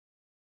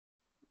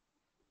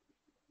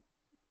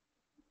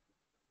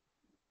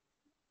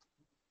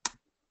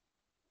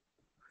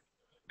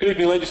Good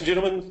evening, ladies and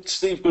gentlemen.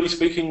 Steve Goody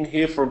speaking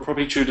here from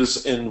Property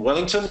Tutors in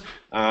Wellington.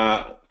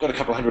 Got a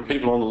couple of hundred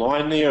people on the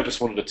line there. I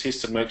just wanted to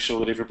test and make sure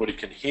that everybody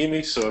can hear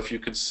me. So if you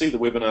can see the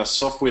webinar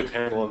software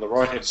panel on the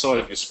right-hand side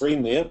of your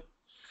screen there,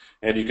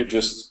 and you could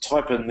just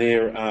type in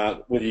there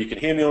whether you can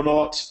hear me or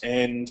not,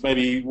 and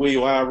maybe where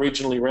you are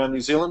regionally around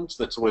New Zealand.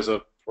 That's always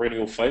a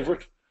perennial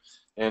favourite.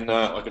 And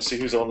I can see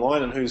who's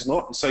online and who's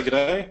not, and say good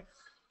day.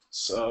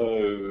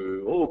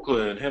 So,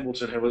 Auckland,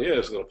 Hamilton, yeah,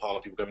 there's got a pile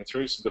of people coming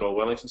through, some good old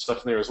Wellington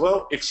stuff in there as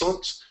well.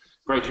 Excellent.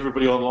 Great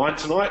everybody online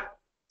tonight.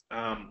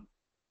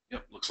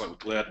 Yep, looks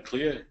like we're loud and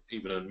clear,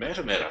 even in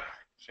Matter.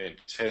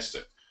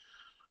 Fantastic.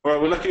 All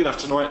right, we're lucky enough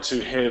tonight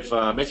to have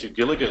Matthew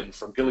Gilligan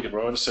from Gilligan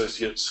Rowan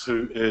Associates,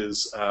 who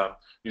is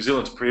New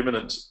Zealand's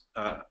preeminent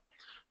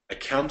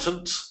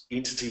accountant,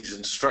 entities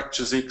and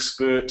structures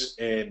expert,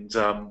 and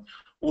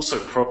also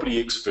property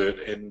expert,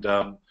 and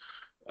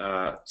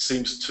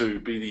seems to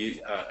be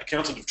the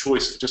accountant of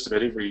choice for just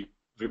about every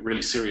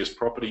really serious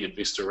property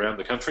investor around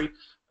the country.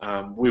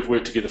 We've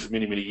worked together for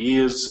many, many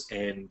years,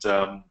 and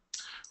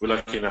we're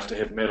lucky enough to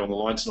have Matt on the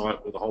line tonight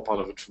with a whole pile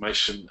of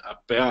information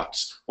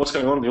about what's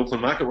going on in the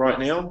Auckland market right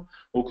now,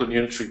 Auckland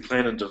Unitary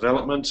Plan and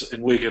Development,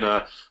 and we're going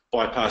to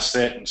bypass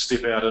that and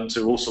step out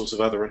into all sorts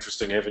of other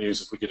interesting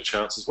avenues if we get a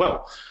chance as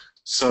well.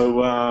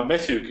 So,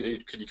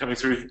 Matthew, can you come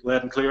through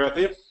loud and clear out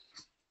there?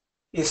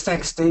 Yes,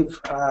 thanks, Steve.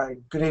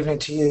 Good evening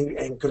to you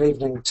and good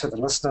evening to the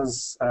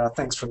listeners.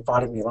 Thanks for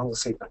inviting me along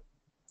this evening.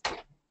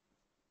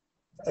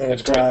 And,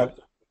 that's great.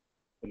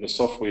 And the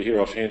software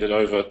here I've handed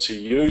over to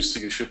you, so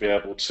you should be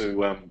able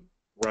to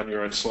run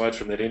your own slide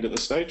from that end at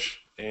this stage.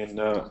 And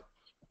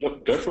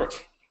look, go for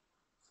it.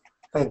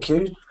 Thank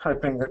you.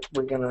 Hoping that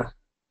we're going to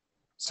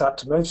start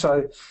to move.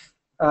 So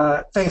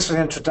thanks for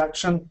the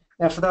introduction.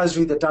 Now, for those of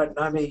you that don't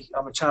know me,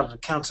 I'm a chartered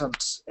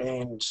accountant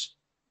and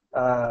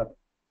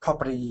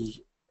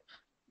property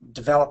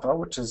developer,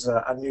 which is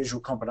an unusual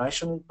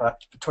combination,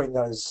 but between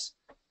those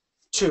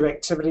two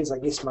activities, I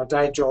guess my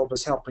day job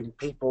is helping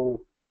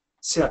people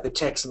set up their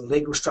tax and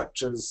legal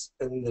structures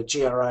in the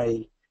GRA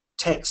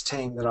tax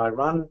team that I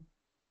run.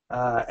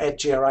 At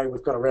GRA,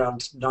 we've got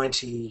around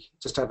 90,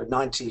 just over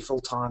 90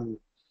 full-time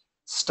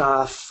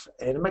staff,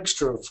 and a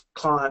mixture of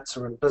clients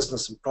who are in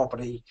business and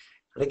property.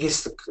 But I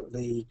guess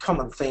the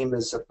common theme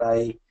is that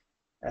they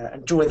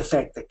enjoy the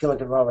fact that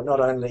Gilligan Rowe are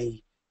not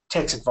only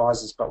tax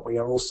advisors, but we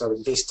are also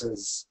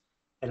investors,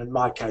 and in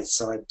my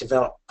case, I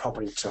develop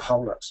property to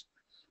hold it.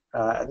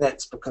 And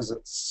that's because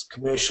it's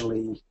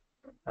commercially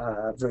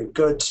very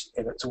good,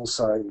 and it's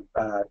also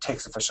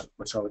tax efficient,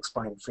 which I'll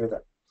explain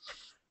further.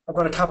 I've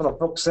got a couple of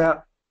books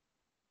out,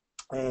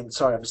 and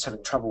sorry, I'm just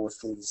having trouble with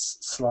these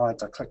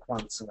slides. I click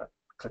once and it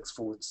clicks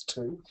forwards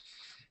too.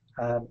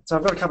 So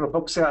I've got a couple of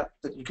books out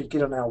that you could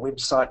get on our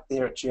website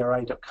there at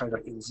gra.co.nz/books.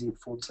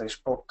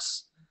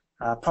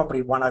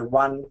 Property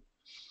 101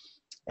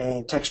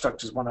 and Tax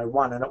Structures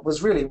 101, and it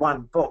was really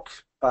one book,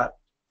 but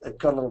it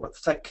got a little bit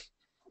thick,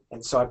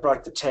 and so I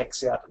broke the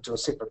tax out into a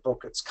separate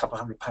book. It's a couple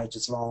hundred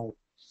pages long,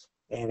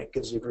 and it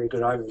gives you a very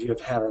good overview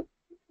of how to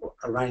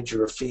arrange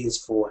your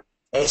affairs for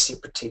asset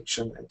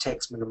protection and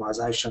tax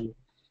minimisation.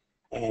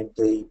 And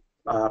the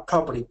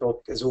property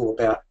book is all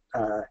about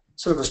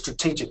sort of a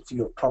strategic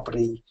view of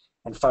property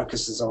and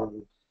focuses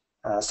on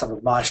some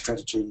of my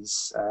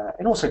strategies,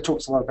 and also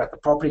talks a lot about the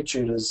property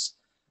tutors,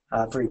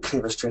 very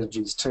clever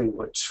strategies too,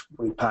 which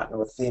we partner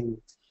with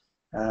them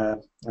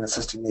in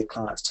assisting their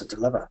clients to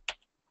deliver.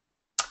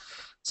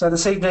 So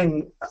this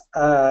evening,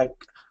 I'm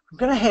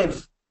going to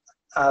have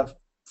a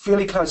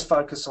fairly close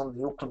focus on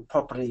the Auckland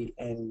property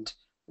and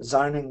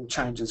zoning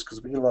changes,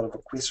 because we get a lot of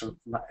requests for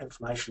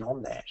information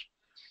on that.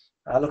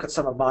 Look at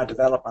some of my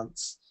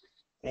developments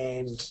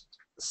and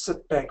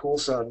sit back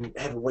also and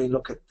have a wee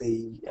look at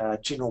the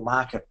general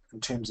market in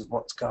terms of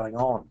what's going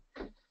on.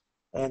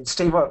 And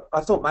Steve, I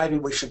thought maybe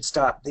we should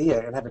start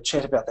there and have a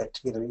chat about that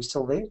together. Are you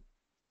still there?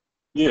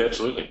 Yeah,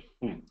 absolutely.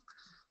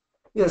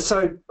 Yeah,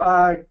 so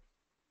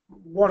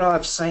what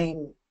I've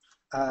seen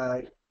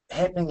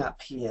happening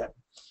up here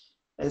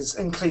is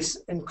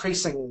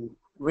increasing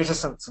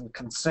reticence and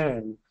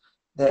concern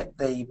that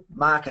the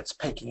market's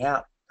peaking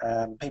out.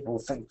 People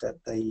think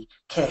that the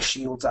cash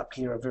yields up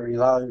here are very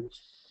low.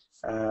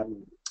 The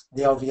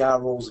LVR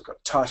rules have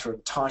got tighter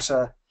and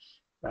tighter.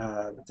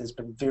 There's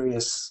been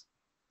various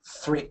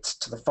threats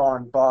to the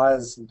foreign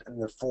buyers in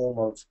the form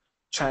of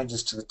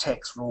changes to the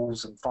tax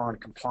rules and foreign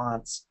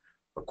compliance,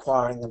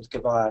 requiring them to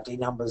give IRD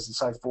numbers and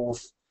so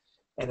forth.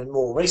 And in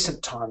more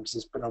recent times,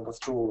 there's been a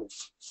withdrawal of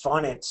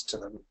finance to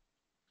them.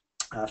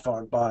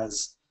 Foreign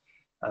buyers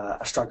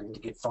are struggling to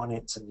get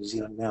finance in New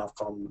Zealand now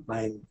from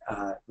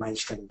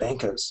mainstream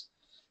bankers,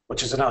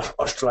 which is an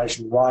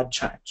Australasian-wide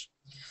change.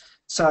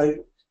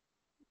 So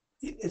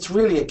it's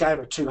really a game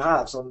of two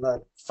halves. On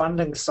the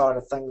funding side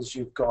of things,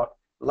 you've got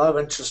low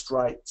interest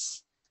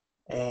rates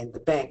and the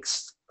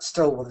banks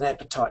still with an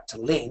appetite to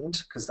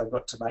lend because they've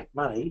got to make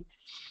money,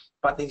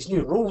 but these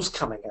new rules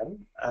coming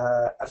in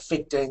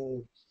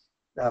affecting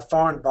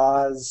foreign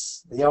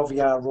buyers, the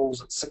LVR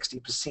rules at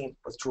 60%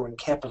 withdrawing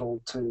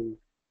capital to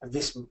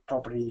investment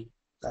property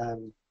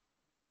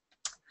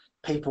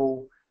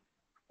people.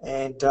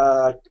 And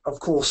of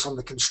course, on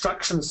the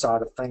construction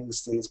side of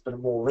things, there's been a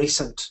more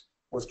recent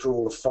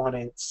withdrawal of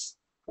finance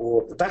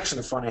or reduction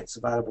of finance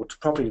available to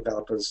property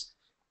developers.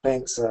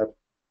 Banks are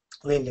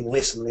lending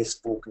less and less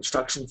for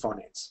construction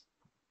finance.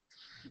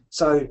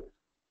 So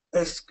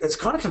it's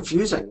kind of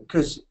confusing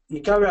because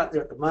you go out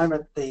there at the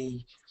moment,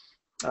 the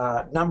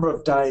number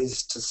of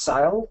days to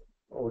sale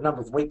or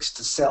number of weeks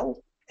to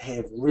sell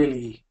have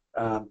really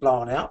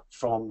blown out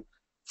from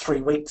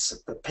 3 weeks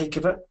at the peak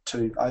of it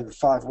to over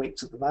 5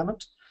 weeks at the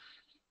moment.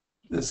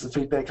 This is the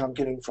feedback I'm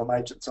getting from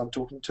agents I'm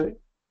talking to.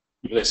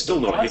 But that's still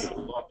not a hell of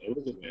a lot,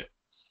 though, isn't it?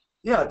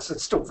 Yeah,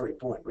 it's still very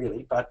buoyant,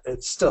 really, but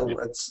it's still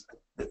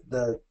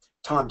the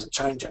times are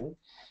changing.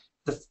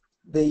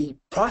 The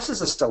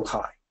prices are still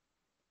high,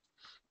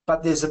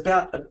 but there's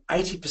about an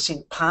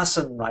 80%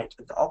 pass-in rate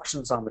at the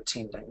auctions I'm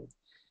attending,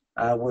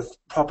 with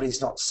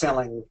properties not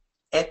selling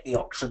at the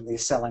auction, they're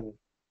selling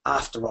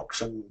after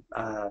auction,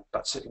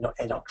 but certainly not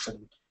at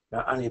auction.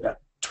 Only about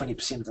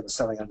 20% of them are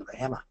selling under the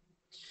hammer.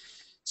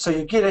 So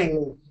you're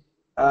getting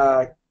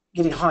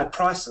high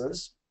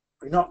prices.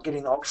 You're not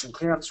getting the auction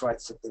clearance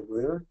rates that there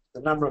were.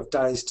 The number of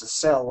days to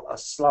sell are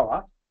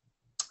slower.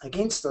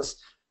 Against this,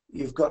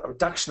 you've got a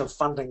reduction of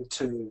funding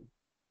to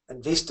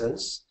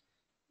investors,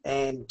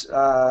 and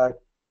I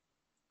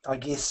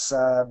guess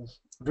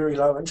very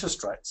low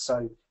interest rates.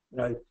 So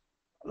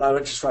low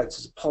interest rates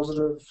is a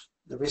positive.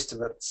 The rest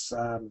of it's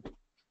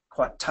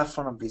quite tough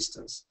on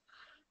investors.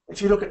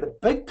 If you look at the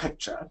big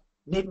picture,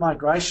 net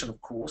migration, of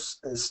course,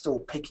 is still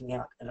peaking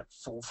out and at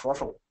full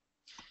throttle,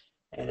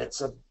 and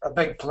it's a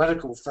big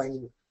political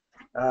thing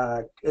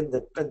in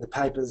the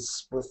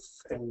papers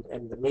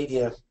and the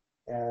media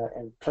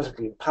and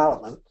politically in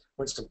Parliament.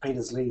 Winston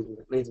Peters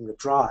leading the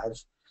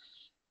drive,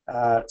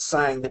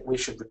 saying that we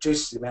should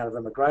reduce the amount of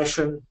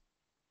immigration,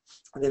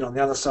 and then on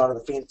the other side of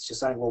the fence, you're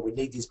saying, well, we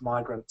need these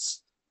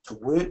migrants to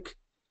work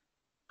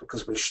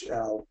because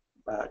our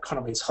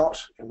economy is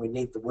hot and we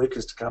need the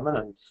workers to come in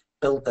and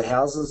build the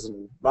houses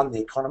and run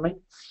the economy.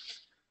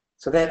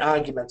 So that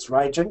argument's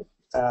raging.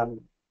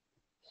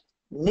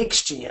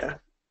 Next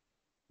year,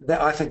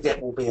 I think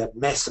that will be a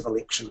massive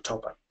election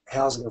topic: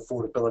 housing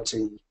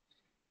affordability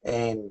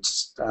and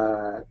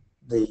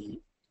the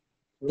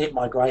net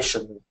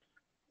migration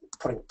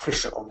putting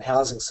pressure on the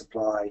housing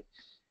supply,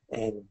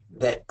 and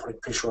that putting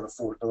pressure on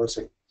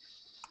affordability.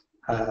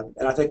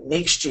 And I think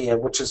next year,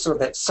 which is sort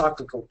of that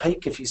cyclical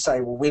peak, if you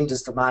say, well, when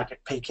does the market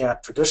peak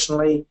out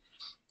traditionally?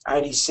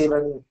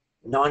 87,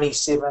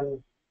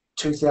 97,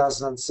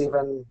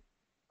 2007.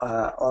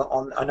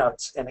 I know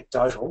it's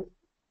anecdotal,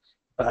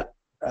 but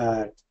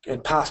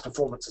in past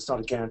performance, it's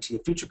not a guarantee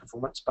of future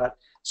performance, but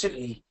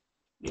certainly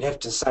you'd have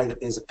to say that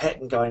there's a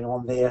pattern going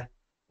on there,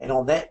 and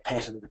on that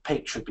pattern, the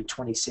peak should be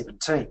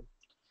 2017.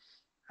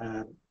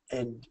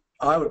 And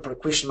I would put a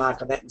question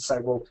mark on that and say,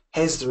 well,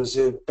 has the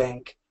Reserve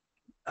Bank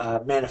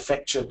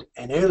manufactured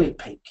an early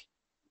peak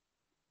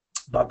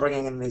by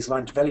bringing in these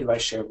loan-to-value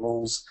ratio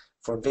rules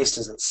for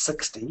investors at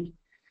 60,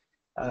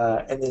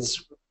 and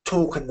there's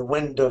talk in the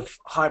wind of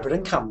hybrid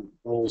income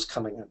rules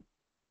coming in,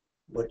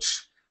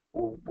 which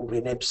will be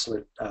an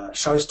absolute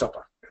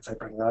showstopper if they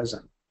bring those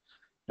in.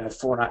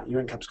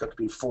 Your income's got to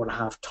be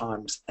 4.5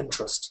 times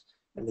interest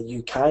in the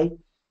UK,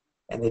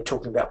 and they're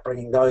talking about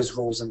bringing those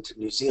rules into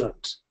New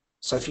Zealand.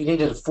 So if you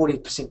needed a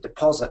 40%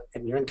 deposit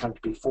and your income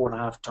to be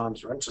 4.5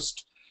 times your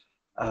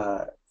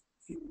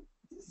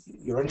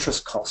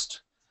interest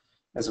cost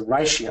as a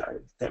ratio,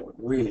 that would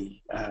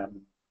really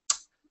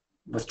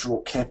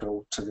withdraw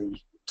capital to the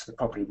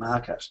property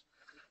market.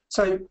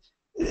 So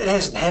it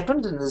hasn't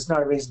happened, and there's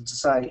no reason to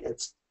say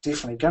it's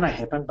definitely going to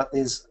happen, but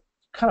there's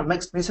kind of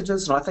mixed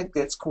messages, and I think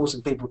that's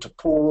causing people to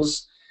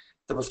pause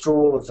the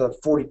withdrawal of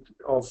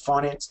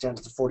finance down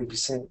to the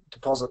 40%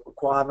 deposit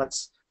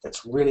requirements.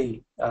 That's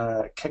really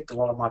kicked a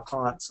lot of my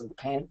clients in the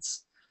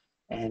pants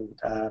and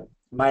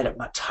made it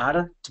much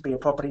harder to be a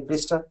property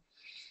investor,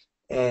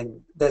 and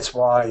that's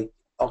why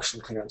auction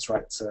clearance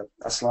rates are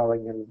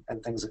slowing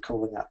and things are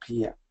cooling up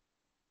here.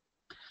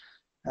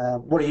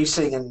 What are you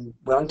seeing in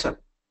Wellington?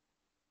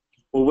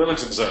 Well,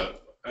 Wellington's a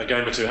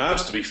game of two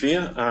halves, to be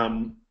fair.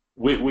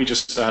 We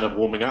just started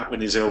warming up when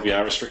these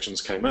LVR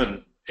restrictions came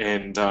in,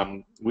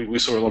 and we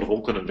saw a lot of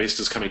Auckland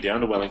investors coming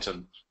down to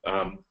Wellington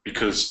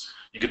because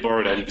you could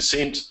borrow at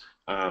 80%,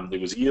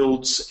 there was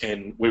yields,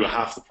 and we were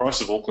half the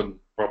price of Auckland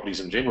properties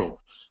in general.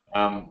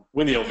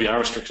 When the LVR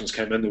restrictions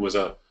came in, there was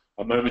a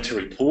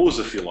momentary pause,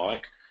 if you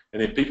like,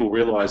 and then people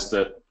realised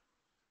that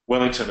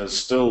Wellington is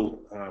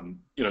still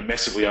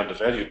massively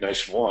undervalued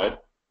nationwide,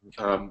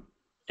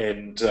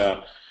 and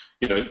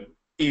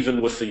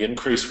even with the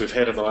increase we've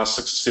had in the last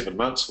 6 or 7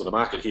 months, with the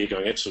market here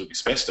going absolutely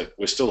spastic,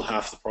 we're still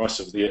half the price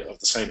of the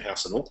same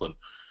house in Auckland.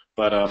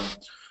 But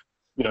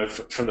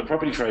from the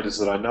property traders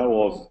that I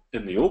know of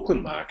in the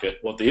Auckland market,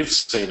 what they've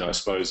seen, I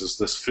suppose, is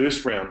this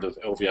first round of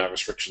LVR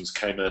restrictions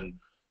came in,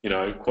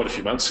 quite a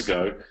few months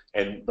ago,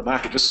 and the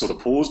market just sort of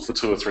paused for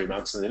 2 or 3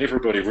 months, and then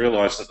everybody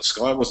realised that the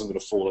sky wasn't going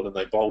to fall, and then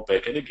they bowled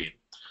back in again.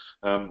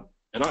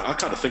 And I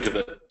kind of think of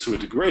it to a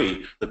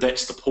degree that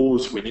that's the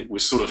pause we're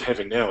sort of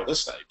having now at this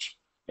stage,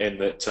 and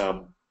that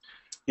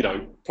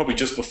probably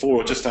just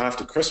before or just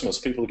after Christmas,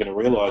 people are going to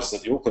realise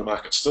that the Auckland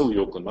market's still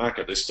the Auckland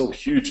market. There's still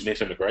huge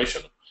net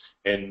immigration,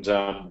 and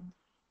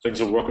things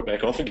will rocket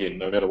back off again,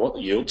 no matter what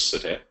the yields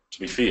sit at. To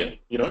be fair,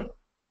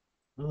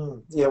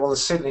 Yeah, well,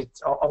 there's certainly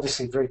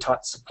obviously very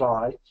tight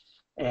supply,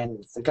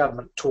 and the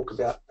government talk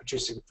about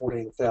producing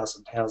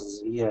 14,000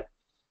 houses a year,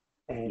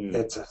 and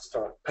that's a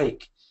historic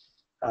peak.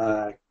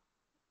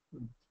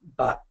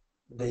 But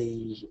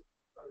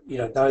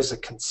those are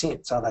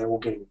consents. Are they all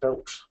getting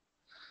built?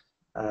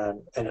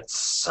 And it's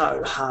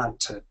so hard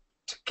to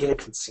get a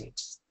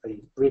consent. The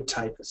red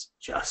tape is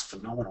just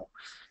phenomenal,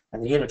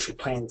 and the unitary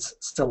plan's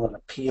still an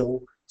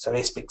appeal. So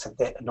aspects of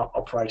that are not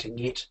operating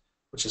yet,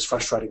 which is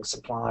frustrating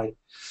supply.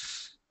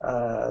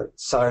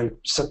 So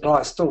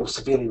supply is still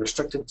severely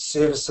restricted.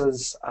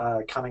 Services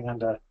are coming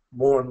under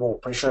more and more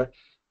pressure,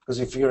 because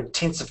if you're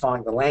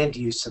intensifying the land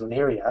use in an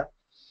area,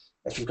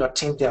 if you've got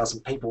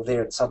 10,000 people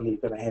there and suddenly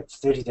you're going to have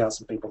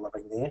 30,000 people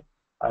living there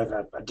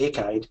over a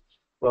decade,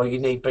 well, you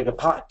need bigger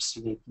pipes,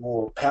 you need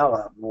more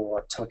power,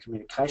 more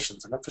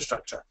telecommunications and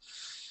infrastructure.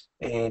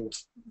 And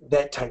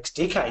that takes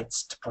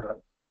decades to put it.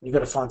 You've got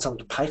to find someone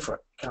to pay for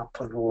it. You can't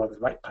put it all over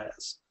the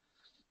ratepayers.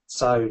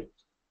 So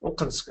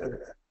Auckland's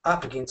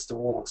up against the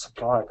wall on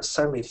supply. There's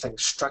so many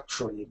things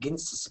structurally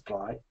against the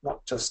supply,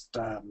 not just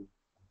the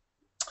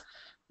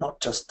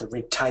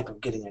red tape of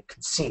getting a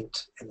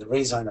consent and the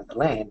rezone of the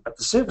land, but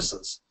the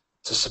services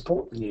to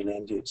support the new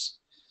land use.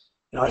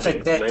 I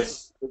think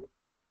that's...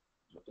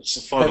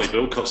 Finally,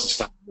 build costs are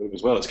starting to move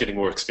as well. It's getting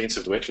more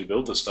expensive to actually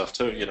build this stuff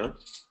too,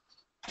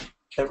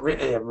 It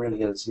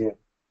really is, yeah.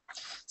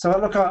 So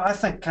look, I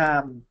think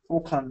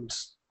Auckland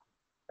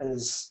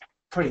is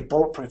pretty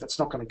bulletproof. It's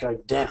not going to go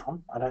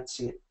down. I don't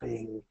see it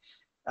being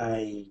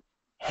a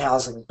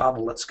housing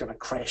bubble that's going to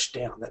crash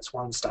down. That's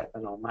one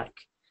statement I'll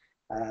make.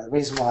 The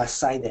reason why I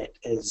say that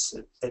is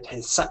it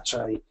has such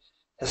a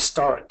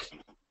historic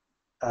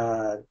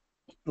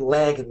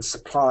lag in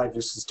supply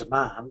versus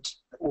demand.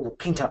 All the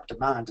pent-up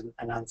demand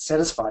and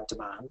unsatisfied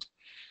demand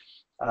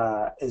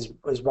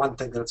is one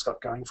thing that it's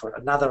got going for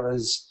it. Another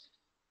is,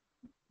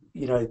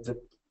 the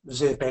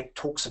Reserve Bank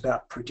talks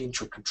about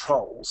prudential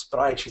controls,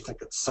 but I actually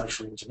think it's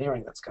social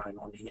engineering that's going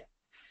on here,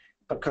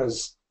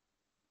 because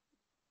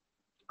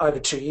over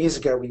 2 years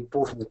ago we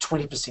brought in the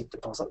 20%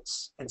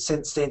 deposits, and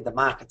since then the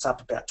market's up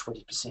about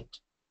 20%.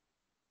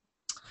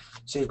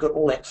 So you've got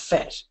all that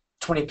fat.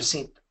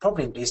 20%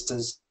 property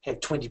investors have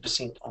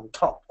 20% on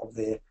top of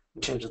in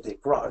terms of their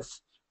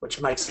growth,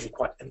 which makes them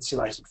quite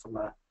insulated from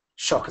a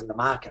shock in the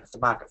market. If the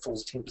market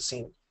falls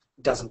 10%,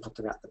 it doesn't put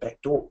them out the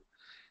back door.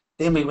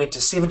 Then we went to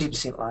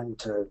 70% loan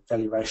to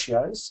value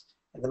ratios,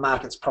 and the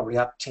market's probably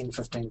up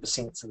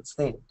 10-15% since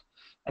then.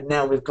 And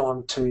now we've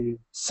gone to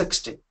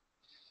 60.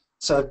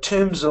 So in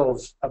terms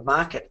of a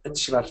market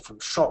insulated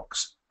from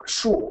shocks,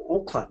 sure,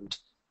 Auckland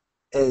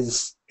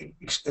is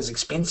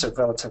expensive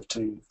relative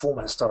to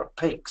former historic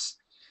peaks,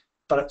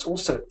 but it's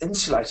also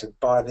insulated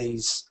by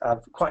these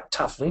quite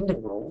tough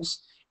lending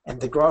rules and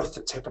the growth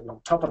that's happened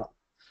on top of them.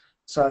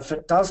 So if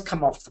it does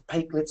come off the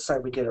peak, let's say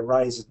we get a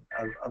rise in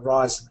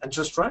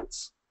interest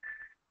rates.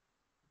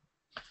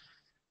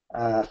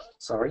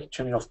 Sorry,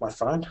 turning off my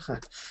phone.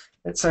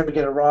 Let's say we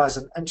get a rise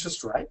in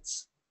interest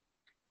rates.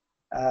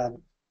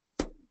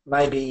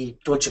 Maybe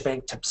Deutsche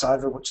Bank tips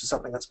over, which is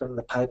something that's been in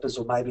the papers,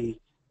 or maybe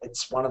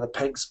it's one of the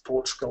pigs,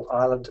 Portugal,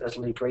 Ireland,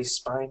 Italy, Greece,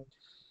 Spain,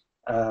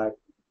 in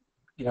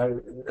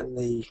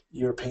the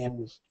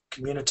European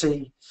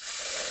community.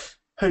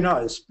 Who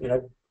knows?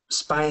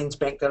 Spain's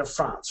banked out of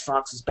France.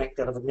 France is banked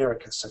out of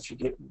America. So if you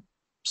get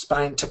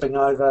Spain tipping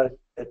over,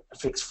 it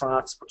affects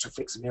France, which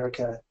affects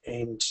America,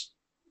 and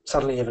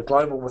suddenly you have a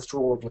global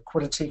withdrawal of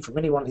liquidity from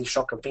any one of these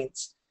shock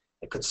events.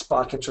 It could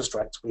spike interest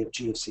rates. We have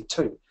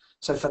GFC2.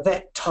 So for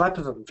that type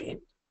of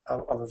event,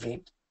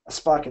 a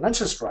spike in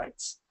interest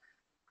rates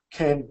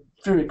can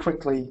very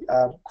quickly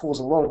cause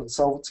a lot of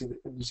insolvency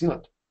in New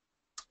Zealand.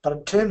 But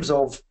in terms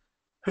of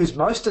who's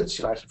most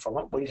insulated from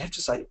it, well, you'd have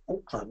to say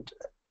Auckland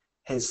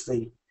has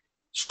the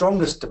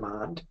strongest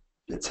demand.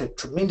 It's had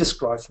tremendous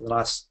growth in the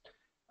last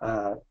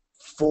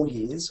 4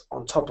 years,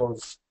 on top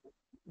of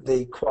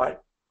the quite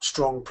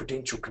strong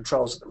prudential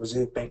controls that the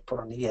Reserve Bank put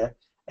on here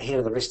ahead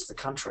of the rest of the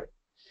country.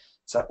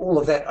 So all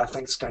of that, I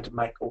think, is going to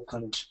make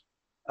Auckland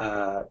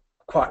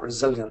quite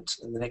resilient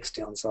in the next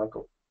down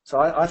cycle. So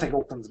I think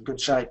Auckland's in good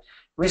shape.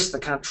 Rest of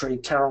the country,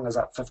 Tauranga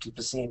up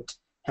 50%,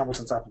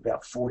 Hamilton's up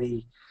about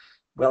 40%,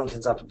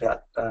 Wellington's up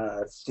about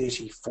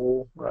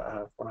 34%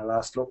 when I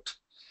last looked.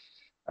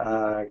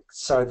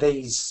 So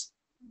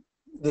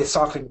they're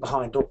cycling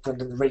behind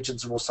Auckland, and the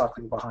regions are all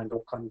cycling behind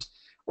Auckland.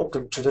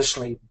 Auckland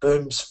traditionally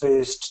booms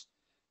first.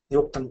 The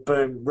Auckland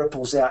boom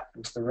ripples out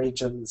into the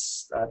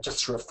regions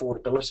just through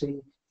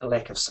affordability, a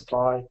lack of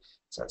supply.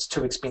 So it's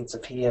too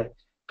expensive here.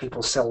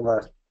 People sell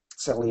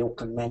the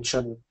Auckland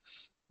mansion,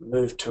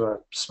 move to a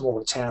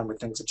smaller town where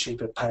things are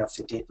cheaper, pay off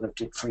their debt, live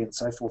debt-free and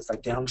so forth. They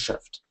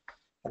downshift.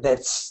 And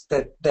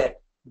that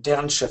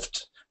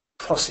downshift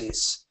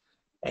process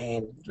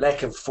and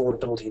lack of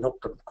affordability in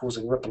Auckland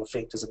causing ripple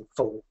effect is in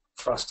full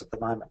thrust at the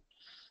moment.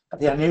 But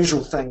the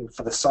unusual thing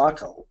for the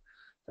cycle,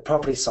 the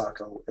property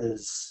cycle,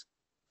 is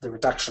the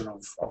reduction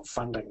of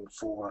funding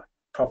for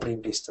property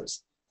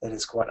investors. That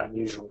is quite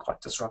unusual and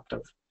quite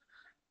disruptive.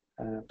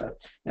 But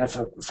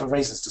for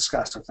reasons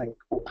discussed, I think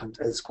Auckland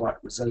is quite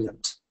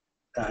resilient,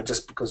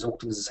 just because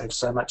Aucklanders have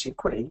so much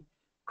equity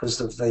because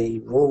of the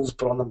rules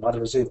put on them by the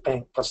Reserve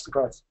Bank plus the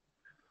growth.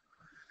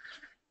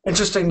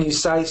 Interesting you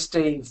say,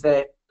 Steve,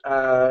 that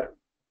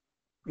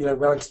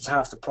Wellington's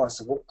half the price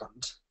of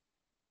Auckland.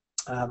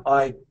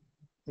 I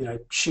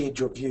shared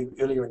your view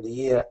earlier in the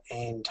year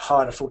and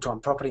hired a full-time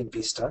property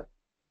investor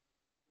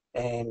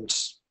and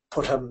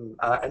put him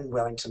in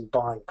Wellington,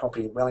 buying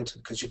property in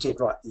Wellington, because you're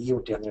dead right, the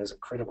yield down there is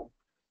incredible.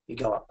 You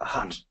go up the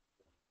hunt,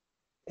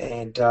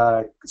 and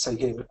so you're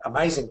getting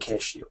amazing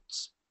cash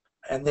yields.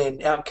 And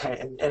then out came,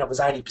 and it was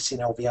 80%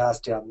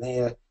 LVRs down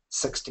there,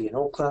 60 in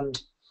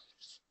Auckland.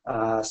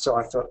 So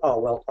I thought, oh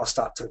well, I'll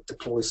start to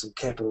deploy some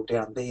capital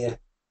down there,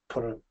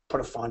 put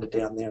a finder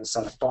down there, and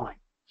started buying.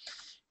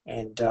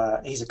 And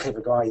he's a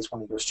clever guy. He's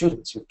one of your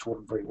students. You've taught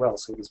him very well.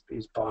 So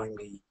he's buying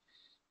the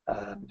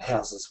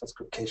houses with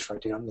good cash flow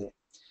down there.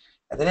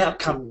 And then out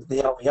come the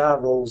LVR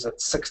rules at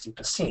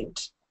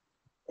 60%,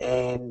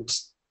 and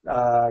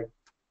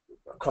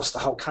across the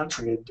whole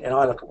country. And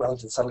I look at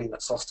Wellington suddenly, and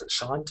it's lost its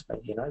shine to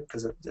me,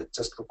 because it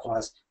just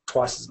requires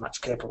twice as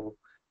much capital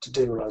to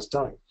do what I was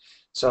doing.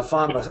 So if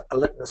I'm a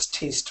litmus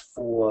test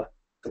for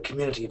the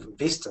community of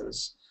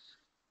investors,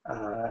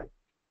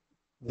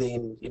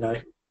 then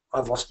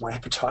I've lost my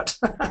appetite.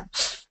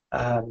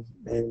 And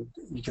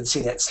you can see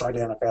that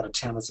slowdown of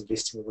out-of-towners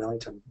investing in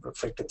Wellington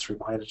reflected through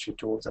my attitude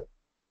towards it.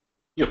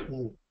 Yep,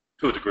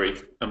 to a degree.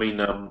 I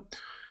mean,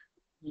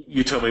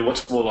 you tell me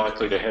what's more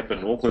likely to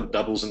happen. Auckland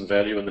doubles in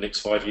value in the next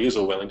 5 years,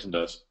 or Wellington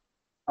does?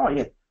 Oh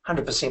yeah,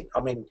 100%.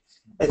 I mean,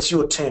 it's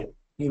your turn.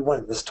 You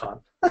win this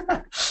time.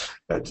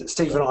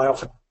 Steve and I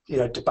often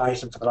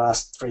debate, and for the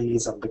last 3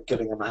 years I've been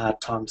giving him a hard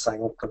time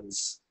saying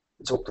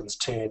it's Auckland's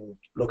turn.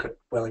 Look at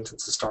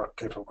Wellington's historic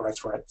capital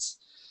growth rates.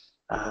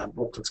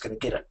 Auckland's going to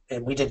get it,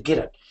 and we did get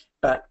it.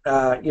 But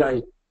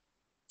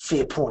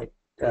fair point.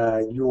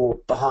 You're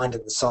behind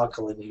in the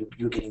cycle, and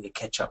you're getting your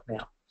catch up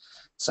now.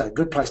 So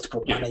good place to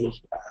put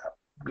money.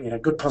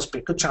 Good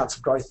prospect, good chance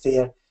of growth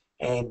there.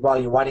 And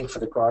while you're waiting for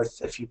the growth,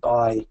 if you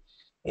buy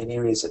in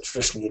areas that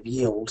traditionally have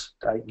yield,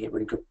 you can get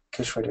really good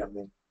cash flow down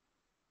there.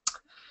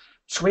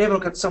 Should we have a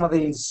look at some of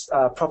these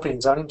property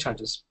and zoning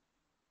changes?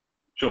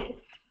 Sure.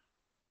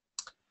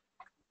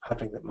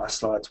 Hoping that my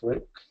slides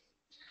work.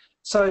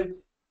 So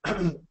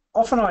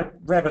often I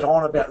rabbit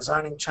on about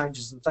zoning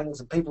changes and things,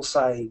 and people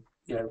say,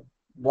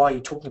 why are you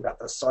talking about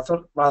this? So I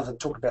thought rather than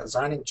talk about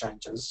zoning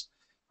changes,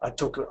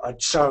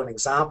 I'd show an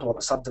example of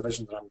a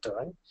subdivision that I'm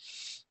doing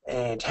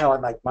and how I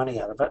make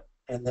money out of it,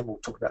 and then we'll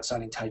talk about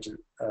zoning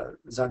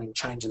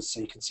changes so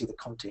you can see the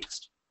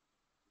context.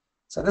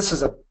 So this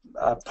is a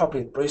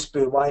property in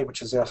Bruceburg Way,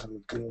 which is out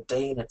in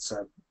Gilligan. It's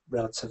a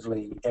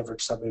relatively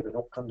average suburb in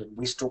Auckland, in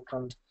West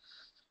Auckland.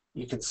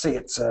 You can see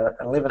it's an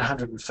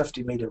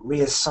 1,150 metre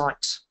rear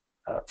site,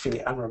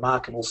 fairly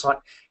unremarkable site.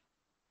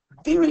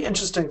 Very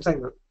interesting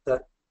thing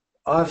that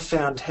I've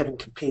found, having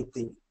compared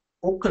the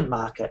Auckland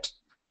market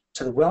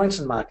to the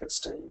Wellington market,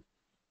 Steve,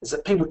 is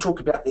that people talk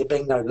about there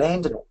being no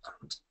land in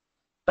Auckland.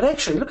 But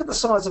actually, look at the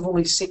size of all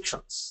these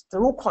sections.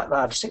 They're all quite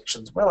large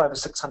sections, well over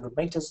 600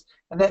 metres,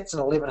 and that's an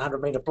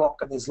 1,100 metre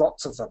block, and there's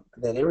lots of them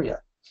in that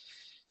area.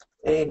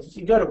 And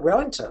you go to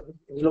Wellington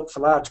and you look for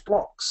large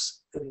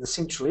blocks in the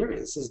central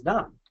areas, there's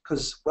none,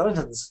 because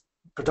Wellington's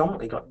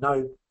predominantly got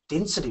no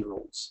density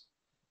rules.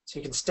 So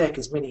you can stack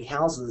as many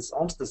houses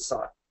onto the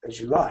site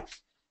as you like,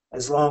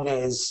 as long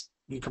as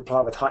you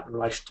comply with height in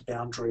relation to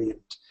boundary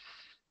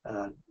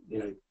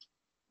and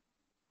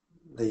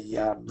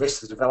the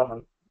rest of the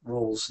development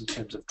rules in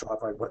terms of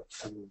driveway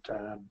width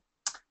and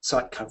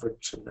site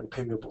coverage and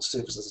impermeable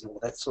surfaces and all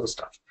that sort of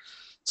stuff.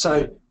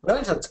 So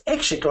Wellington's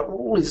actually got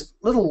all these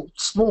little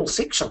small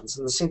sections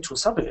in the central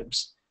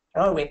suburbs,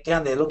 and I went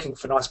down there looking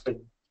for nice big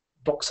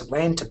blocks of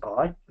land to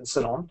buy and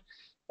sit on,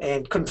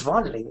 and couldn't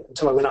find any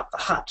until I went up the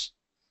Hutt.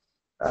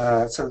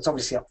 So it's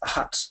obviously up the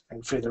Hutt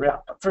and further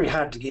out, but very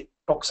hard to get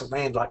blocks of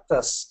land like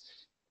this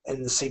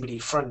in the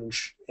CBD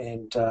fringe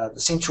and the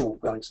central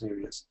Wellington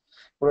areas.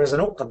 Whereas in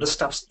Auckland, this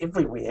stuff's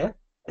everywhere.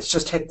 It's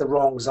just had the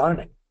wrong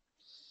zoning.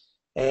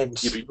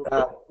 And you've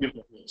got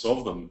lots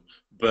of them,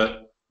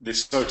 but they're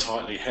so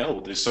tightly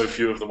held. There's so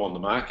few of them on the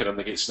market, and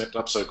they get snapped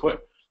up so quick.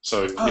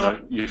 So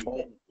you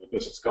find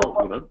it's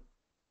gone.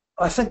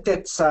 I think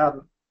that's.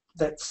 Are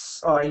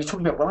you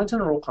talking about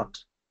Wellington or Auckland?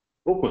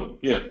 Auckland,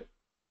 yeah.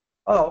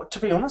 Oh, to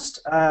be honest,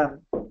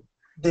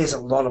 there's a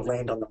lot of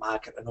land on the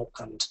market in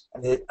Auckland,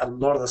 and a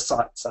lot of the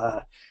sites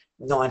are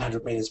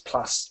 900 metres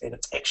plus, and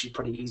it's actually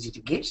pretty easy to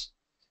get.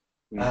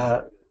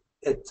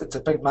 It's a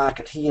big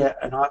market here,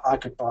 and I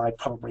could buy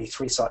probably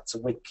 3 sites a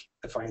week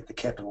if I had the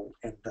capital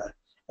and the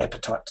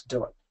appetite to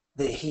do it.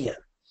 They're here.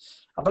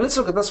 But let's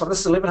look at this one.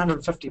 This is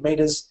 1,150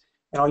 metres,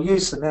 and I'll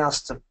use the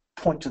mouse to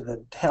point to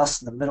the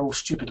house in the middle,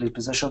 stupidly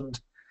positioned.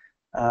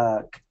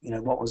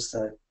 What was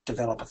the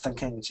developer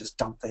thinking? Just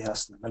dump the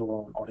house in the middle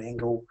on an odd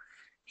angle.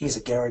 Here's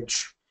a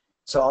garage.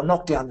 So I'll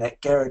knock down that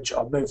garage,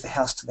 I'll move the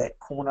house to that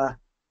corner,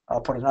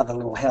 I'll put another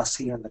little house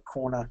here in the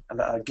corner,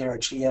 a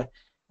garage here,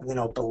 and then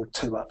I'll build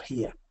 2 up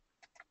here.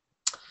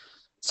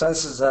 So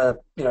this is a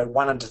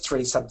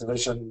 1:3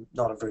 subdivision,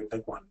 not a very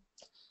big one.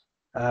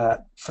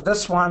 For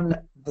this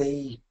one,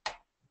 the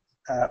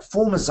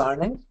former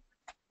zoning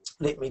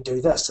let me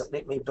do this. It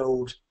let me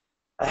build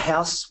a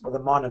house with a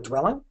minor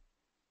dwelling,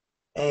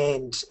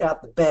 and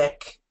out the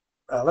back,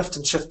 lift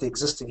and shift the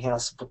existing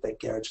house and put that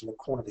garage in the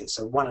corner there,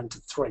 so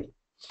 1:3.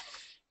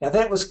 Now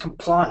that was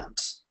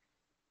compliant,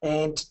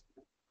 and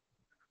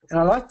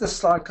I like this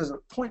slide because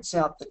it points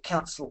out that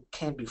council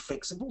can be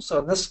flexible. So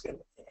in this,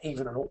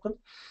 even in Auckland,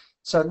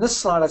 so in this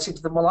slide I said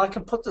to them, well, I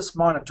can put this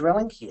minor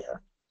dwelling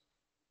here,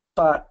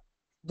 but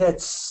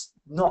that's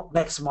not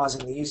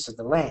maximising the use of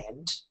the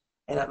land,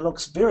 and it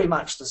looks very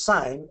much the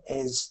same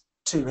as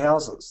 2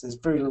 houses. There's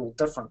very little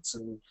difference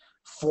in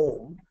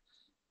form.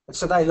 And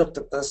so they looked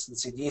at this and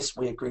said, yes,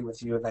 we agree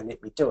with you, and they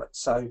let me do it.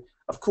 So,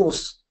 of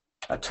course,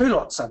 a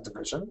 2-lot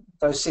subdivision,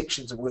 those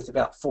sections are worth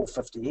about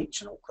 $450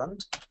 each in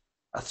Auckland.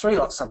 A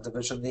 3-lot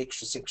subdivision, the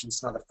extra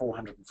section's another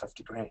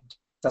 450 grand.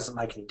 Doesn't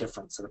make any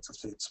difference that it's a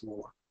third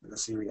smaller in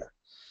this area.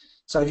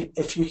 So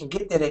if you can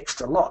get that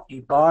extra lot,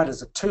 you buy it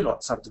as a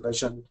 2-lot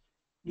subdivision,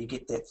 you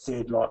get that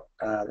 3rd lot,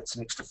 that's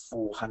an extra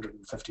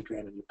 450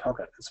 grand in your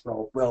pocket. It's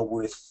well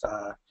worth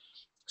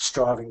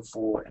striving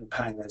for and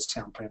paying those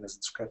town planners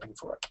and scrapping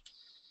for it.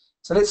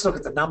 So let's look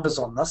at the numbers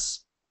on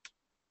this.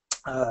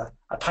 I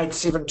paid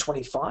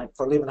 $725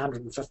 for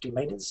 1,150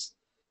 metres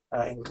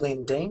in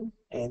Glendine,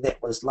 and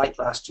that was late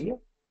last year.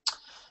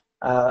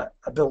 I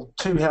build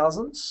 2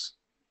 houses.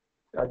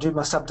 I do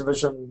my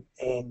subdivision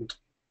and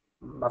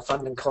my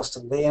funding cost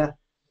in there.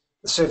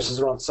 The services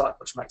are on site,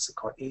 which makes it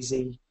quite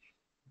easy.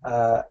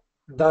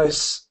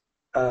 Those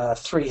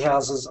 3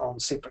 houses on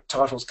separate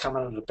titles come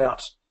in at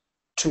about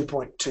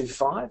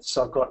 2.25.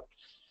 So I've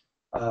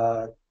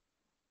got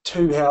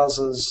 2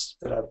 houses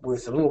that are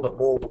worth a little bit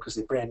more because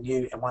they're brand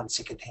new, and 1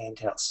 second-hand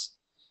house.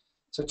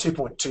 So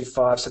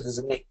 2.25, so there's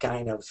a net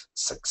gain of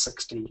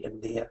 660 in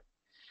there.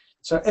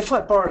 So if I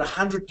borrowed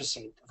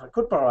 100%, if I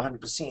could borrow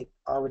 100%,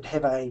 I would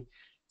have a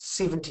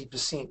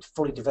 70%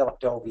 fully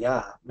developed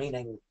LVR,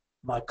 meaning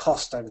my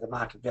cost over the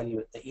market value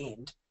at the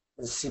end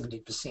is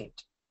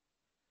 70%.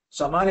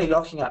 So I'm only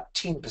locking up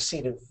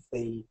 10% of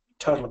the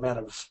total amount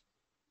of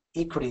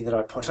equity that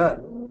I put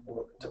in,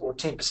 or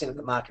 10% of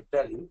the market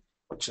value,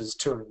 which is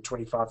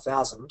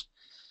 225,000.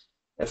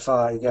 If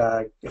I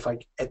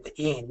at the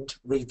end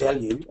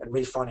revalue and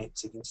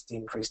refinance against the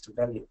increased in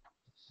value.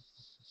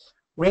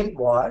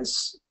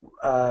 Rent-wise,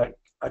 I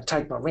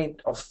take my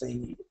rent off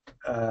the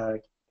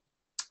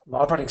my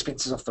operating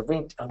expenses off the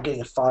rent. I'm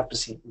getting a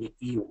 5% net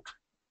yield.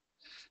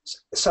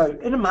 So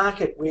in a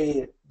market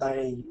where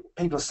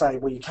people say,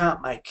 well, you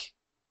can't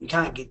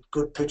get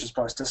good purchase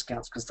price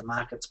discounts because the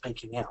market's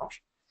peaking out,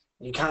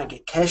 and you can't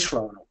get cash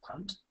flow in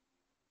Auckland.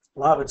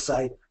 Well, I would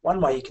say one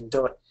way you can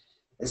do it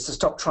is to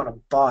stop trying to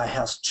buy a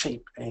house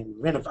cheap and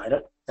renovate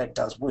it. That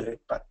does work,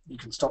 but you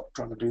can stop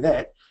trying to do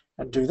that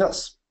and do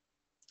this,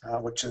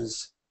 which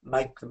is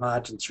make the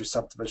margin through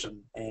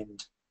subdivision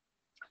and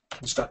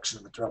construction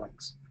of the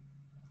dwellings.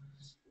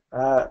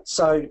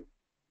 So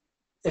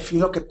if you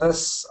look at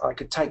this, I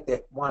could take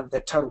that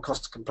total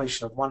cost of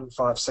completion of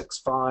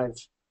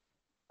 1,565,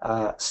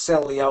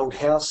 sell the old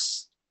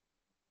house,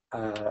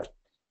 and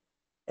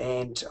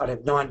I'd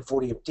have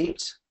 940 of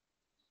debt.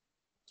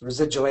 The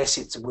residual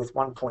assets are worth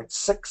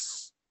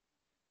 1.6,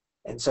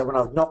 and so when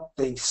I've knocked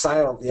the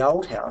sale of the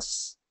old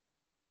house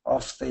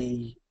off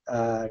the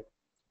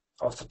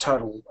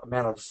total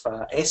amount of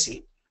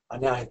asset, I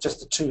now have just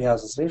the 2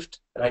 houses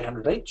left at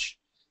 800 each.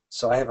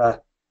 So I have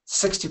a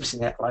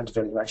 60% loan to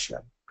value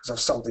ratio because I've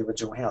sold the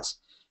original house.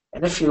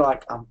 And if you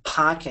like, I'm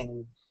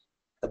parking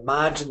the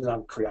margin that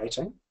I'm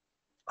creating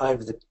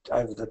over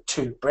the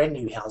 2 brand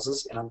new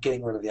houses, and I'm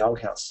getting rid of the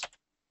old house.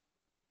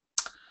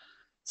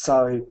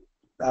 So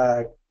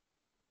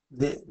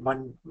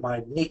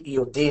my net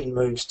yield then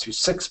moves to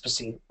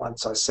 6%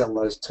 once I sell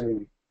those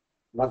 2.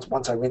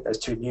 Once I rent those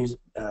 2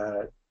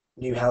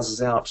 new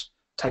houses out,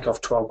 take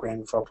off 12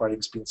 grand for operating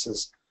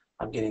expenses,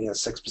 I'm getting a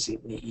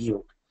 6% net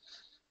yield.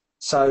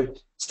 So,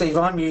 Steve,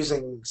 I'm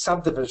using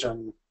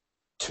subdivision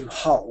to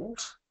hold,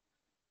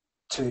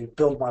 to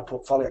build my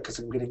portfolio because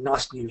I'm getting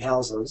nice new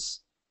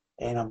houses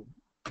and I'm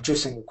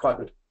producing quite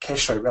good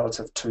cash flow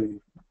relative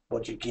to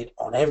what you get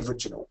on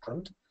average in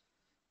Auckland.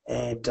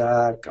 And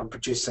I'm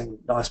producing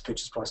nice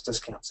purchase price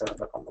discounts out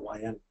of it on the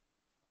way in.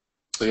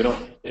 So you're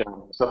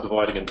not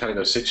subdividing and cutting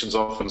those sections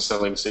off and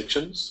selling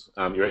sections.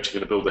 You're actually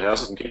going to build the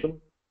houses and keep them?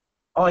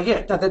 Oh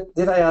yeah, no, there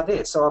they are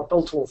there. So I've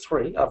built all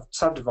 3. I've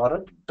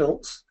subdivided,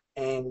 built,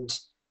 and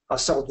I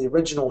sold the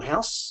original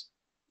house,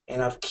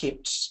 and I've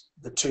kept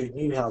the 2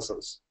 new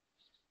houses.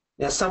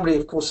 Now somebody,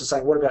 of course, is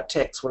saying, what about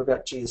tax? What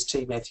about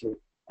GST, Matthew?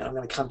 And I'm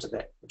going to come to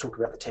that. We'll talk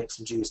about the tax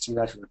and GST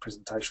later in the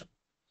presentation.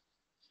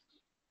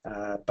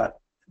 But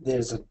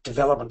there's a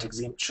development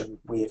exemption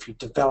where if you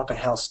develop a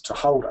house to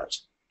hold it,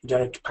 you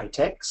don't have to pay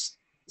tax.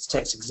 It's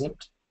tax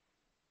exempt,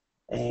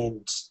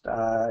 and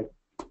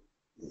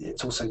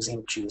it's also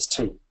exempt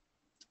GST.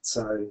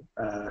 So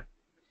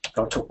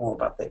I'll talk more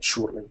about that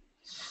shortly.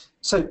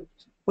 So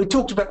we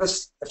talked about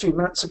this a few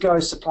minutes ago,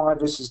 supply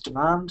versus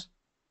demand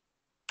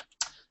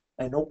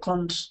in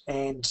Auckland,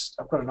 and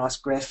I've got a nice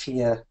graph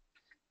here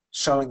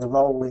showing the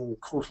rolling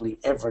quarterly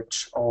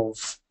average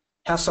of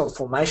household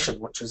formation,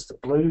 which is the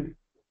blue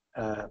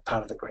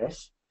part of the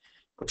graph,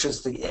 which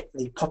is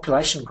the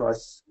population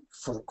growth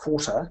for the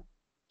quarter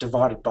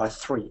divided by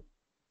 3,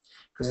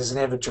 because there's an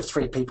average of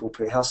 3 people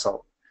per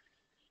household.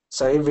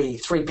 So every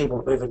 3 people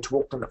that move into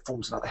Auckland, it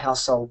forms another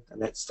household,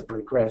 and that's the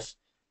blue graph,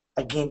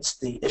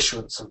 against the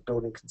issuance of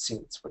building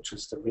consents, which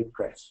is the red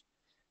graph.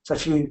 So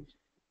if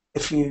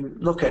you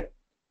look at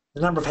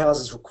the number of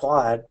houses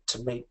required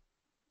to meet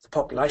the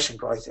population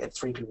growth at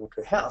 3 people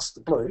per house,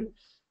 the blue,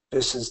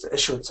 versus the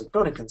issuance of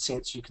building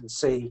consents, you can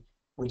see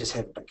we just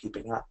haven't been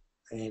keeping up,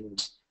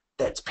 and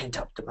that's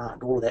pent-up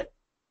demand. All of that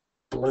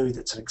blue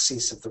that's in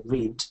excess of the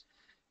red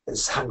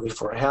is hungry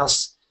for a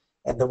house,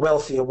 and the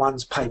wealthier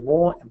ones pay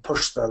more and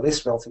push the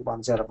less wealthy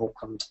ones out of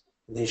Auckland,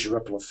 and there's your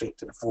ripple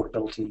effect and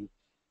affordability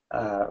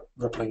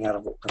rippling out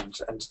of Auckland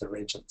into the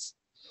regions.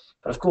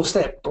 But of course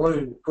that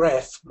blue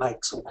graph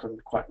makes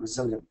Auckland quite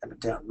resilient in a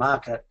down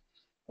market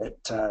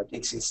at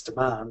excess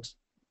demand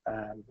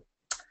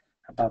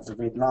above the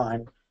red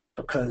line,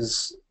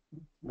 because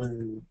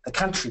when the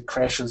country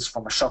crashes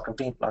from a shock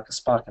event like a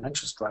spike in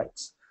interest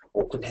rates,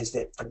 Auckland has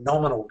that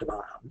phenomenal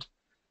demand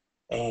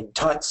and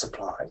tight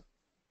supply,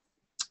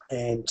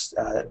 and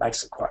it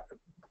makes it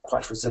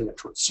quite resilient.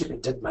 It certainly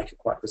did make it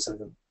quite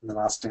resilient in the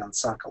last down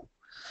cycle.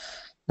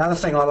 Another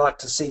thing I like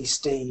to see,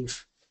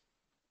 Steve,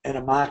 in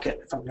a market,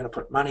 if I'm going to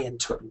put money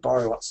into it and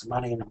borrow lots of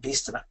money and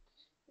invest in it,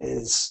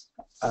 is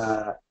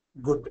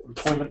good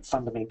employment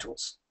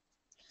fundamentals.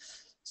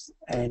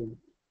 And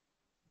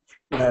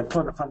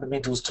employment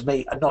fundamentals to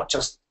me are not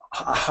just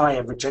a high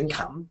average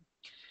income,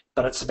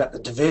 but it's about the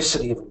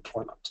diversity of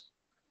employment.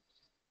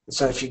 And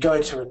so if you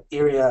go to an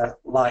area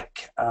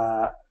like,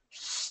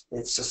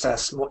 let's just say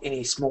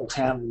any small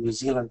town in New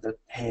Zealand that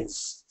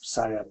has,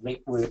 say, a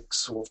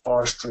meatworks or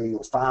forestry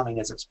or farming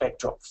as its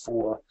backdrop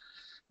for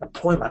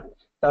employment,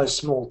 those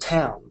small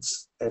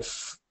towns,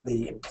 if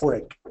the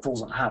employer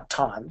falls on hard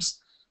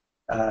times,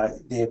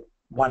 they're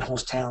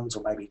 1-horse towns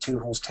or maybe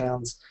 2-horse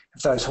towns.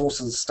 If those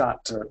horses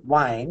start to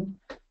wane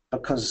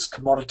because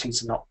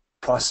commodities are not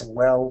pricing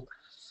well,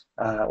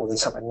 or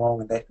there's something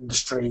wrong in that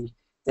industry,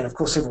 then of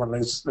course everyone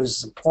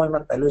loses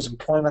employment. They lose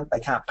employment, they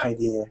can't pay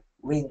their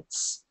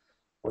rents,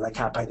 or they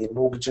can't pay their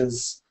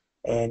mortgages,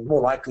 and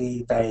more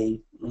likely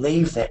they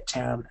leave that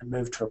town and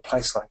move to a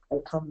place like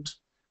Auckland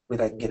where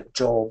they can get a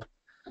job.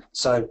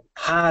 So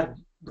hard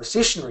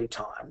recessionary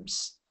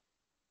times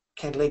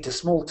can lead to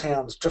small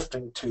towns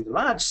drifting to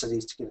large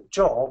cities to get a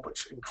job,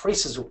 which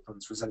increases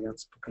Auckland's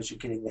resilience because you're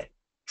getting that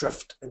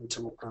drift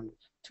into Auckland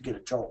to get a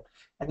job.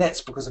 And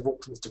that's because of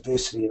Auckland's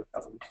diversity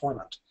of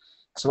employment.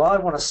 So I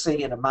want to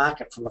see in a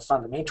market from a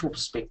fundamental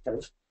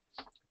perspective,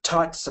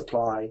 tight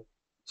supply,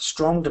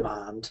 strong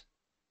demand,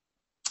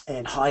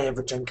 and high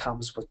average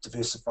incomes with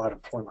diversified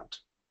employment.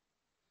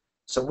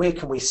 So where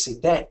can we see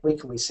that? Where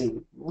can we see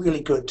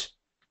really good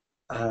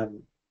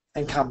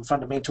income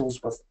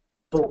fundamentals with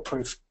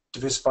bulletproof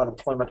diversified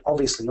employment?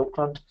 Obviously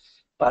Auckland,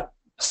 but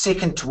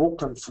second to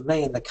Auckland for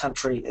me in the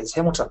country is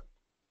Hamilton,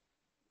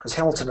 because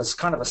Hamilton is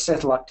kind of a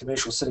satellite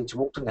commercial city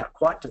to Auckland now,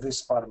 quite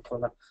diversified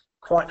employment,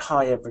 quite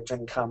high average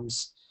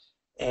incomes,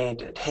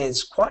 and it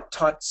has quite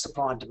tight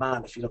supply and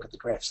demand. If you look at the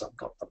graphs, I've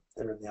got them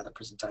there in the other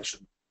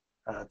presentation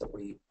that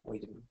we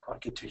didn't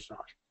quite get to tonight.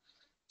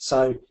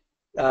 So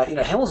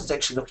Hamilton's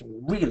actually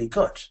looking really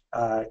good.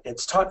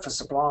 It's tight for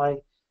supply.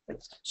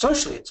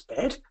 Socially it's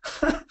bad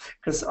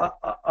because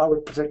I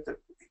would predict that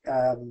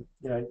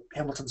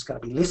Hamilton's going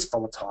to be less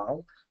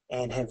volatile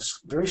and have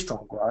very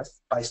strong growth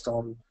based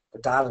on the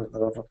data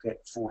that I've looked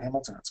at for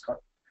Hamilton. It's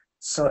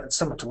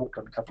similar to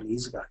Auckland a couple of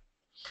years ago,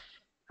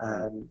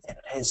 and it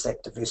has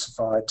that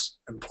diversified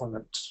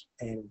employment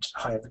and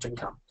high average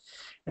income.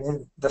 And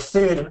then the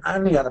third and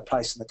only other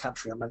place in the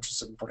country I'm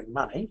interested in putting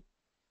money,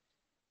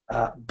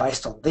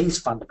 based on these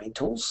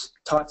fundamentals,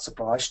 tight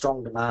supply,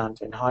 strong demand,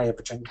 and high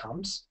average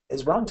incomes,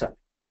 is Wellington.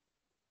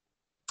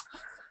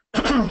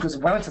 Because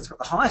Wellington's got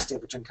the highest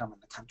average income in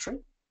the country,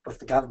 with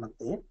the government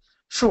there.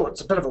 Sure,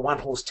 it's a bit of a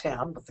 1-horse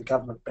town, with the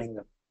government being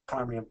the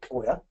primary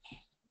employer.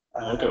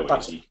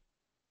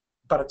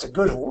 But it's a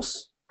good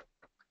horse,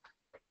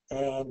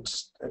 and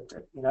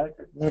it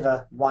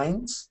never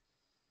wanes,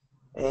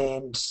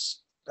 and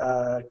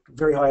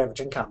very high average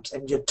incomes.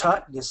 And your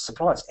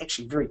supply is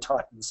actually very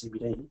tight in the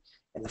CBD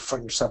and the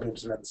fringe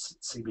suburbs around the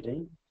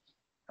CBD.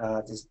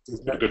 There's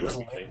no good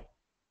rugby team.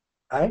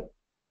 Eh?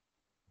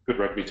 Good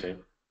rugby team.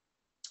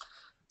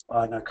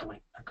 Oh, no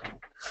comment.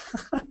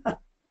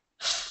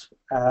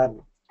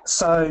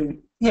 So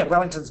yeah,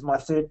 Wellington's my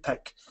third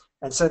pick.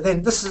 And so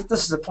then this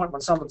is the point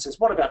when someone says,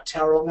 "What about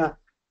Tauranga?"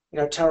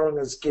 Tauranga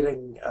is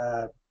getting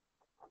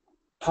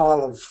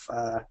pile of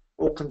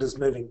Aucklanders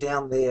moving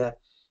down there.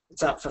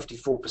 It's up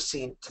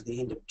 54% to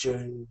the end of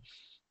June.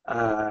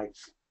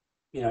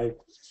 You know,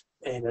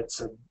 and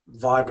it's a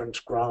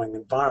vibrant, growing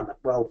environment.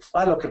 Well,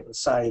 I look at it and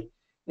say,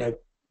 you know,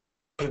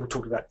 people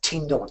talk about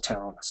 $10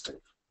 tauranga, Steve.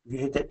 Have you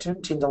heard that term,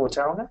 $10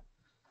 tauranga?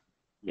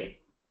 Yeah.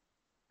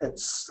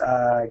 It's,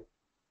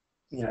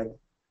 you know,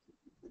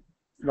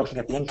 looking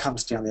at the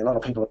incomes down there, a lot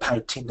of people are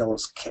paid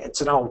 $10.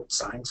 It's an old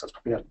saying, so it's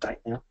probably out of date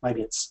now.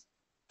 Maybe it's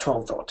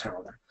 $12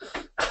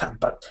 tauranga.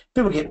 But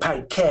people get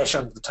paid cash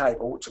under the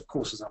table, which of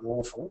course is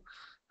unlawful,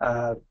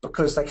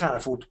 because they can't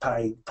afford to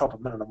pay proper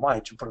minimum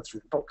wage and put it through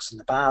the books and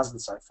the bars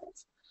and so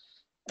forth.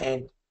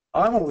 And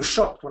I'm always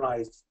shocked when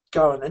I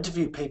go and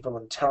interview people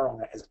in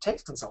Tauranga as a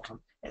tax consultant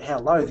at how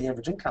low the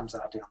average incomes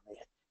are down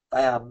there.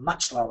 They are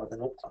much lower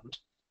than Auckland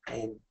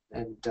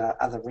and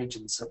other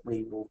regions that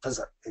we will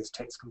visit as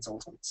tax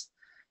consultants.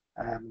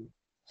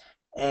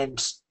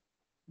 And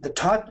the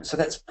type, so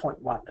that's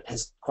point one, it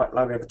has quite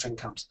low average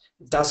incomes.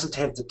 It doesn't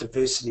have the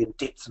diversity and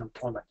depth in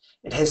employment.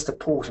 It has the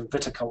port and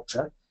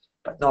viticulture,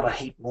 but not a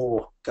heap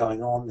more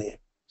going on there.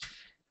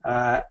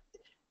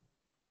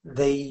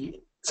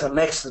 So it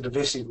lacks the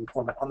diversity of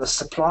employment. On the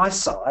supply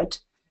side,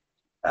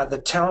 the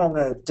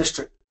Tauranga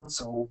District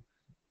Council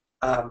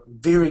are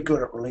very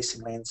good at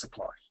releasing land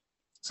supply.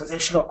 So it's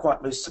actually got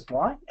quite loose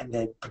supply, and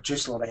they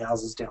produce a lot of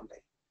houses down there.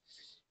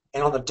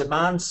 And on the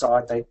demand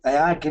side, they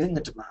are getting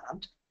the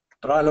demand,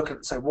 but I look at it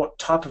and say, what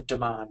type of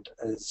demand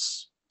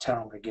is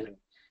Tauranga getting?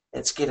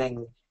 It's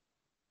getting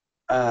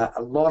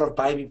a lot of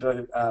baby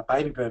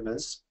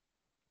boomers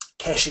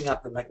cashing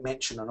up the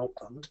McMansion in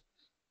Auckland,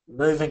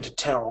 moving to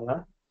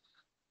Tauranga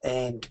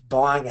and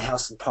buying a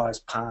house in Pies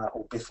Pa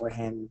or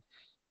Bethlehem,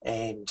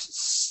 and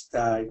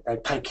they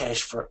pay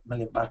cash for $1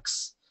 million.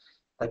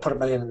 They put $1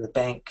 million in the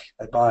bank,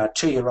 they buy a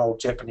 2-year-old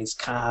Japanese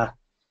car,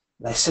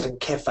 and they sit in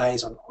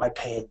cafes on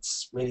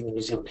iPads, reading the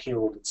New Zealand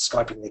Herald and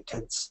Skyping their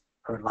kids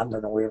who are in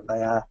London or wherever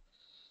they are.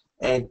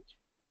 And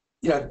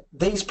you know,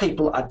 these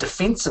people are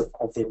defensive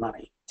of their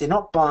money. They're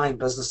not buying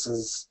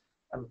businesses,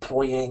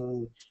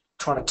 employing,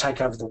 trying to take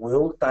over the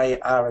world. They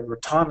are in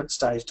retirement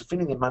stage,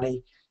 defending their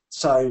money.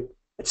 So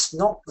it's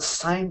not the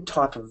same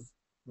type of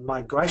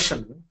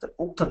migration that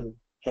Auckland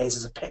has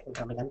as a pattern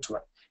coming into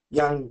it.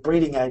 Young,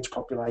 breeding age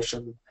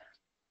population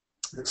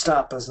that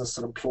start business,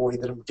 that employ,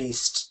 that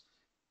invest,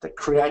 that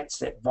creates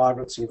that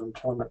vibrancy of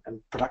employment and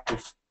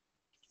productive,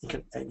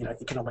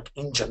 economic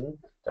engine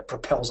that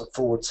propels it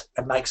forwards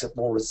and makes it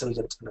more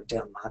resilient in a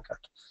down market.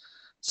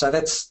 So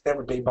that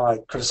would be my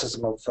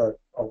criticism of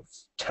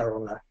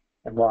Tauranga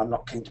and why I'm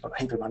not keen to put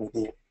a heap of money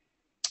there.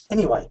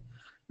 Anyway,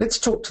 let's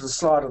talk to the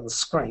slide on the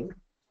screen.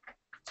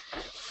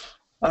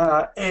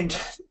 And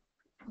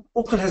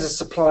Auckland has a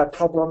supply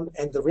problem,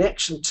 and the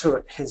reaction to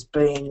it has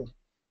been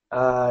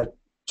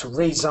to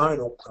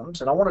rezone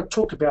Auckland. And I want to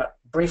talk about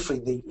briefly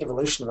the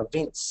evolution of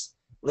events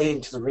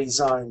leading to the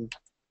rezone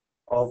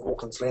of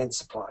Auckland's land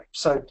supply.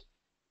 So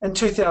in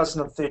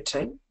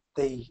 2013,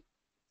 the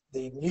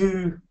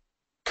new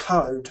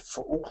code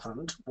for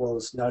Auckland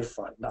was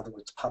notified, in other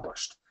words,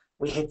 published.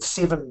 We had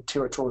 7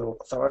 territorial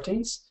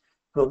authorities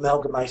who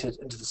amalgamated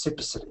into the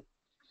super city.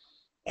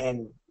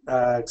 And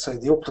so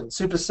the Auckland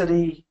super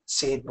city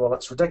said, well,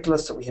 it's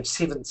ridiculous that we have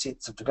 7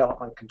 sets of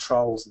development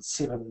controls and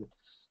 7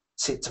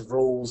 sets of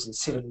rules and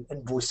 7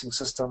 invoicing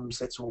systems.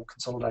 That's all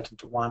consolidated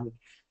into one,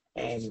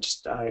 and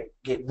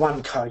get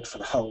one code for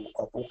the whole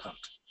of Auckland.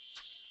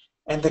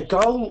 And the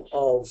goal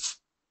of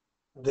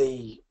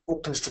the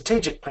Auckland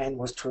strategic plan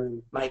was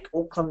to make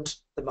Auckland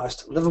the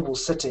most livable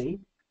city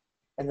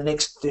in the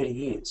next 30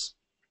 years.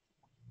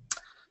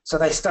 So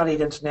they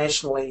studied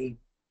internationally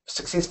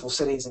successful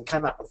cities and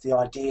came up with the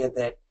idea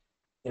that,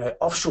 you know,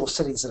 offshore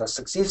cities that are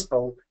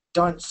successful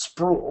don't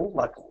sprawl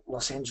like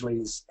Los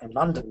Angeles and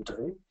London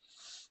do.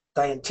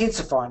 They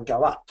intensify and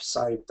go up.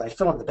 So they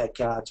fill in the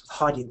backyards with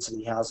high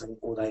density housing,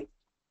 or they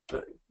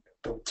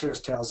build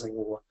terraced housing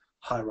or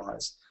high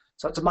rise.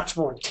 So it's a much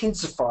more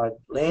intensified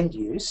land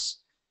use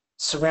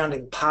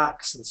surrounding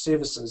parks and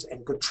services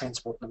and good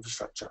transport and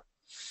infrastructure.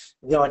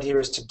 The idea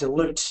is to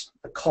dilute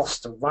the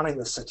cost of running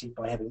the city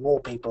by having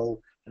more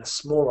people in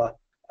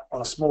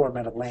on a smaller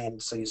amount of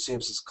land, so your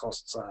services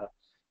costs are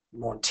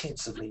more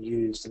intensively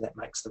used, and that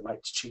makes the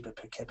rates cheaper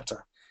per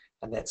capita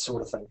and that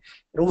sort of thing.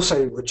 It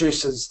also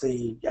reduces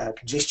the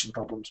congestion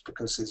problems,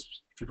 because if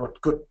you've got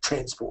good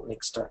transport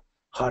next to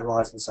high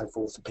rise and so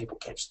forth, and people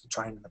catch the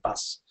train and the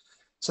bus.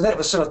 So that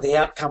was sort of the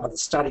outcome of the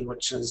study,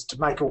 which is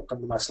to make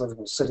Auckland the most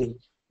livable city,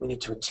 we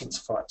need to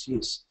intensify its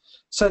use.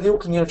 So the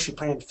Auckland Unitary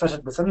Plan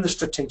fitted within the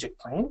strategic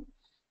plan,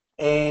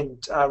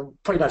 and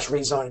pretty much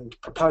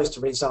proposed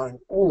to rezone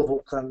all of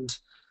Auckland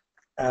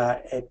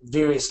at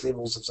various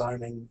levels of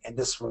zoning, and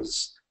this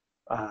was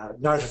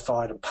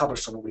notified and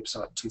published on the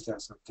website in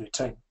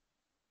 2013.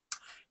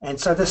 And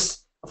so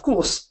this, of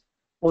course,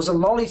 was a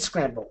lolly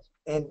scramble.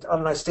 And I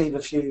don't know, Steve,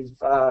 if you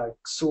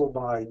saw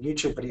my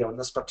YouTube video on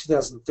this, but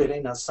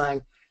 2013 I was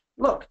saying,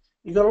 look,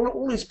 you've got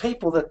all these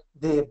people that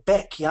their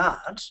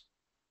backyard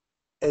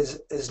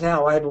is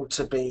now able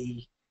to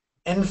be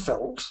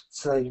infilled,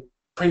 so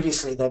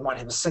previously they might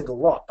have a single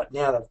lot, but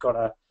now they've got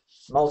a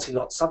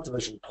multi-lot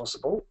subdivision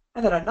possible,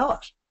 and they don't know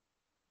it.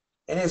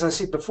 And as I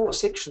said before,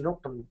 section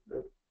Auckland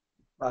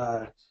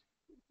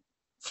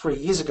 3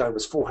 years ago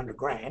was 400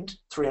 grand,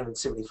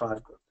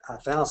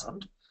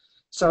 375,000.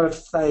 So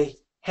if they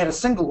had a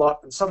single lot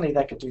and suddenly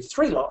they could do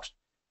 3 lot,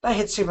 they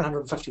had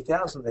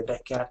 750,000 in their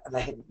backyard and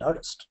they hadn't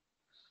noticed.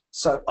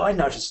 So I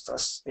noticed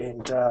this,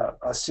 and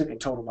I certainly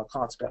told all my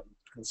clients about it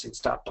and said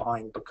start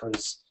buying,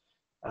 because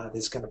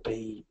there's going to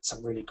be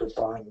some really good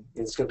buying.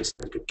 There's going to be some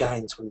really good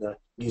gains when the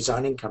new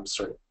zoning comes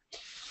through.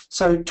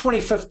 So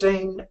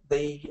 2015,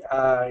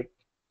 the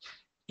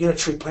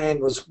unitary plan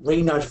was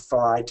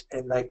re-notified,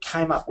 and they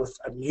came up with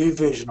a new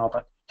version of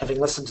it, having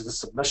listened to the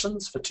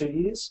submissions for 2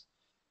 years.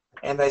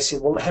 And they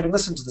said, well, having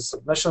listened to the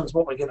submissions,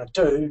 what we're going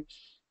to do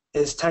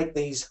is take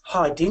these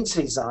high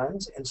density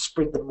zones and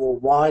spread them more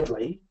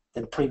widely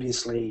than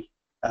previously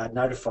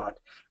notified.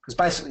 Because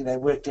basically they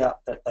worked out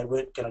that they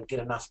weren't going to get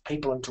enough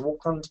people into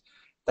Auckland.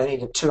 They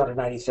needed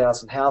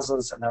 280,000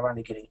 houses and they were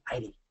only getting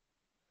 80.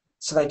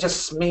 So they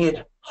just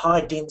smeared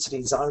high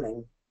density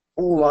zoning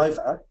all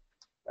over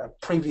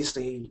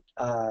previously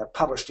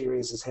published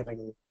areas as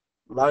having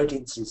low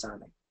density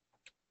zoning.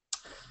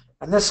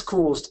 And this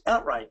caused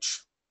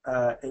outrage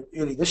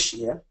early this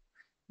year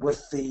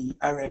with the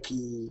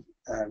Aoraki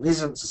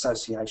Residents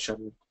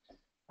Association,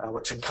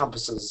 which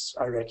encompasses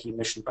Aoraki,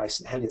 Mission Base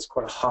and Halley. It's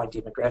quite a high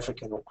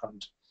demographic in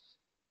Auckland.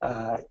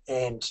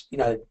 And, you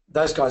know,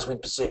 those guys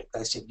went berserk.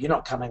 They said, you're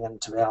not coming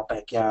into our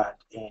backyard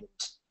and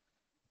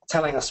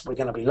telling us we're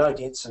going to be low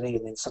density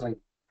and then suddenly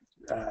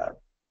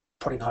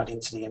putting high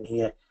density in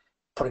here,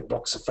 putting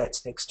blocks of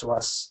flats next to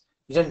us.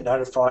 You didn't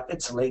notify it,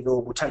 it's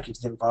illegal, we'll take you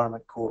to the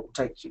Environment Court,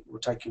 we'll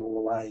take you all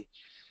the way.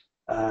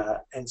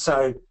 And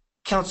so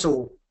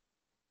council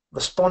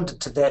responded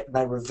to that and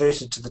they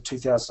reverted to the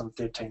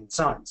 2013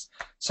 zones.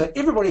 So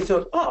everybody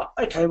thought, oh,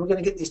 okay, we're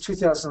going to get these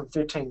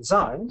 2013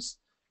 zones,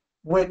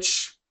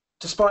 which,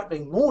 despite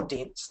being more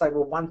dense, they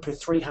were 1 per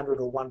 300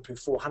 or 1 per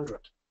 400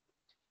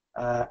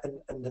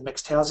 in the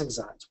mixed housing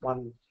zones.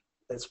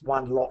 That's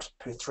 1 lot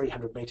per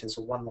 300 metres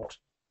or 1 lot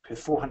per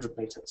 400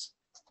 metres.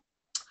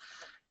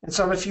 And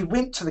so if you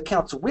went to the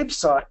council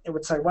website, it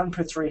would say 1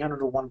 per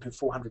 300 or 1 per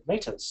 400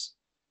 metres.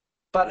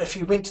 But if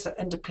you went to the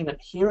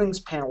Independent Hearings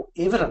Panel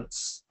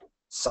evidence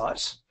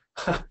site,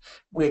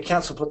 where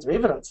council put their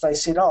evidence, they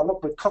said, oh,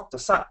 look, we've cocked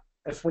this up.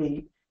 If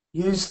we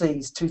use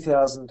these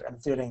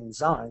 2013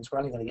 zones, we're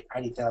only going to get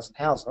 80,000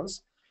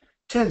 houses.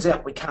 Turns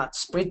out we can't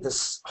spread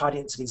this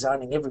high-density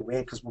zoning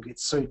everywhere because we'll get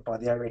sued by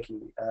the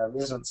Aoraki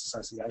Residents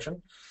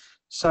Association.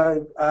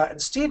 So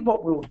instead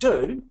what we'll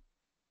do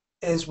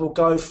is we'll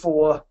go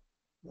for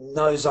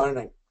no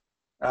zoning.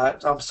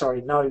 I'm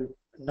sorry, no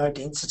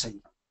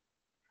density,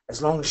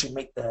 as long as you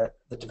meet the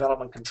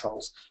development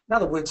controls. In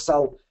other words,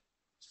 they'll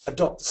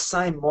adopt the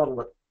same model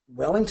that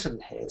Wellington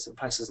has in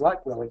places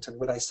like Wellington,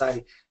 where they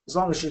say, as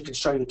long as you can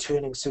show your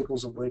turning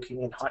circles are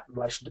working and height in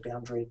relation to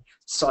boundary,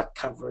 site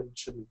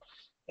coverage and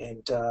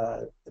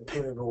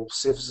impermeable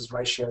surfaces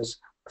ratios,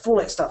 if all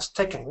that stuff's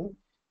ticking,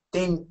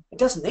 then it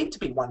doesn't need to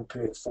be 1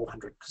 per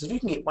 400, because if you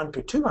can get 1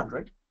 per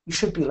 200, you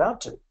should be allowed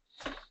to.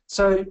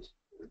 So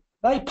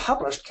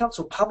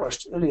council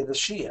published earlier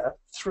this year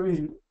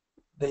through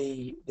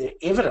their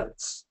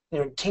evidence,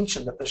 their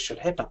intention that this should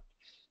happen.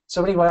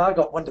 So anyway, I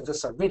got wind of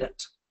this, I read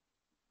it,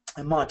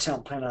 and my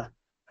town planner,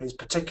 who's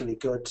particularly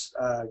good,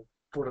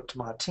 brought it to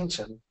my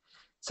attention.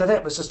 So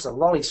that was just a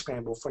lolly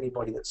scramble for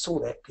anybody that saw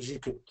that, because you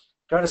could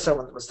go to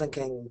someone that was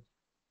thinking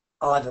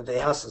either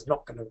their house is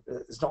not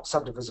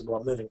subdivisible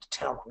or moving to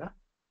Tauranga,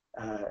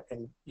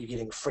 and you're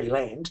getting free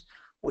land,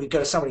 or you go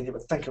to somebody that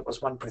would think it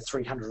was 1 per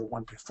 300 or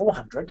 1 per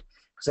 400,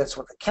 because that's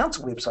what the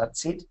council website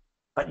said,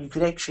 but you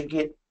could actually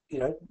get, you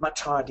know, much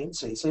higher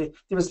density. So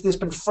there's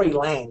been free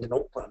land in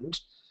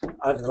Auckland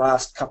over the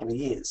last couple of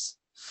years.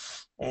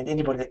 And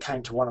anybody that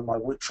came to one of my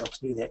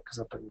workshops knew that, because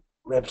I've been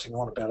rabbiting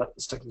on about it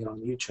and sticking it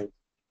on YouTube.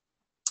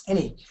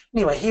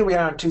 Anyway, here we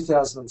are in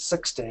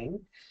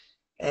 2016,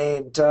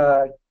 and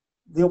the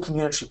Auckland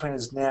Unitary Plan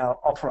is now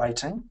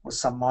operating with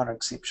some minor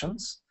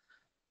exceptions.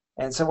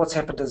 And so what's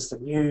happened is the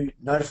new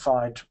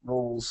notified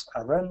rules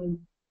are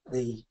in,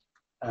 the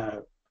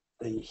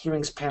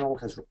hearings panel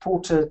has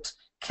reported,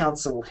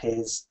 council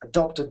has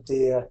adopted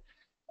their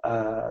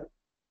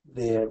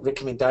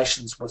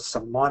recommendations with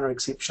some minor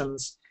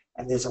exceptions,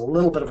 and there's a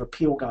little bit of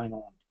appeal going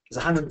on. There's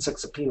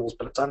 106 appeals,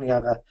 but it's only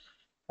over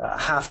a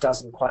half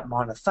dozen quite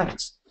minor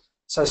things.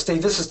 So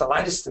Steve, this is the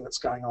latest thing that's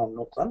going on in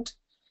Auckland.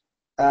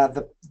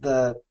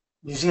 The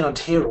New Zealand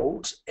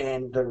Herald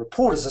and the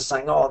reporters are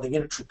saying, oh, the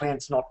unitary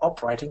plan's not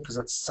operating because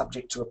it's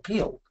subject to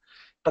appeal.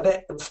 But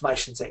that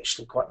information is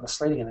actually quite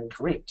misleading and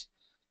incorrect.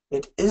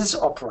 It is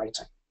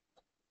operating.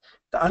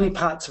 The only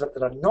parts of it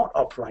that are not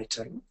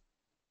operating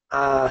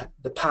are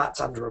the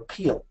parts under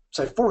appeal.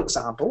 So, for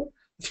example,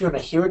 if you're in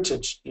a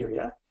heritage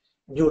area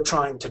and you're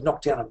trying to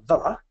knock down a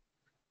villa,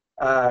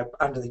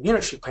 under the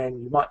unitary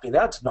plan, you might be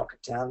allowed to knock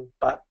it down,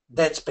 but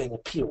that's being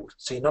appealed.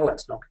 So you're not allowed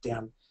to knock it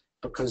down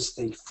because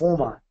the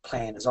former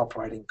plan is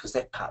operating, because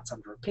that part's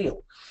under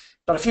appeal.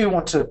 But if you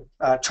want to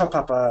chop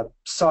up a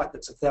site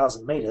that's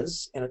 1,000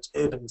 metres and it's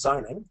urban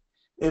zoning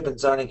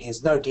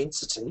has no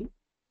density,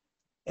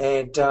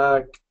 and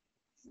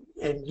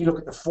you look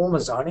at the former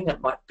zoning, it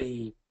might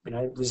be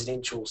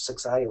residential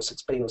 6A or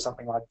 6B or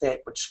something like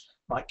that, which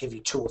might give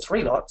you 2 or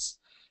 3 lots,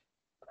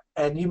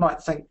 and you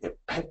might think,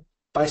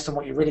 based on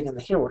what you're reading in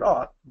the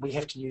Herald, we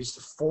have to use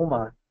the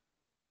former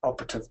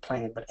operative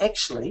plan, but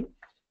actually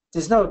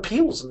there's no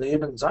appeals in the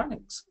urban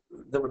zonings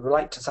that would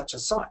relate to such a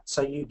site.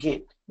 So you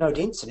get no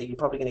density, you're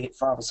probably going to get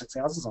 5 or 6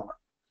 houses on it.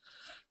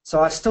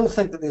 So I still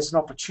think that there's an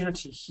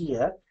opportunity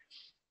here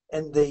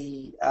in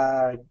the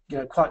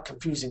quite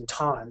confusing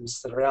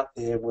times that are out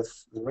there with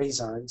the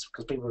rezones,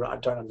 because people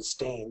don't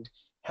understand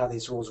how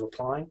these rules are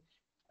applying,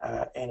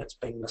 and it's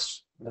being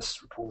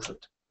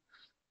misreported.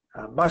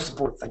 Most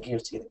important thing here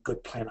is to get a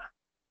good planner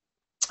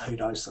who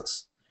knows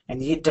this.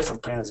 And you get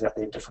different planners out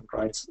there, different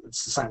grades.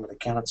 It's the same with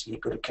accountants. You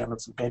get good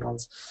accountants and bad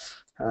ones.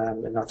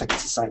 And I think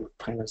it's the same with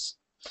planners.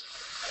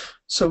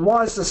 So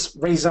why is this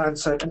rezone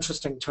so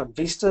interesting to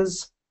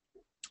investors?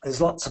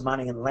 There's lots of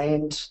money in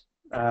land.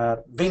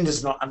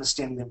 Vendors not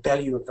understanding the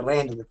value of the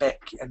land in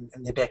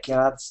their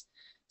backyards.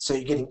 So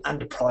you're getting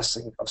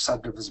underpricing of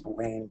subdivisible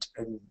land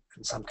in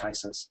some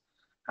cases.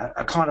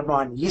 A client of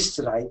mine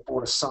yesterday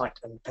bought a site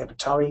in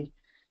Papatoe.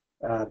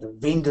 The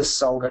vendor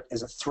sold it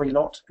as a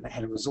 3-lot, and it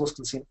had a resource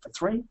consent for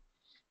 3.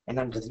 And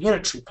under the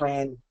unitary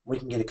plan, we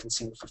can get a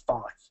consent for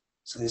 5.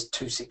 So there's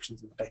 2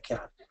 sections in the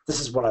backyard.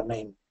 This is what I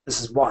mean. This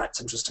is why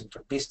it's interesting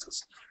for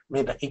investors.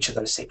 Remember, each of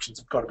those sections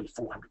have got to be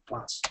 400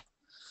 plus.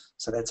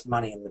 So that's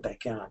money in the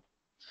backyard.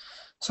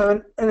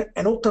 So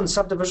in Auckland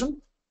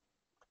subdivision,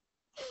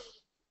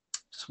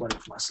 just waiting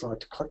for my slide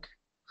to click.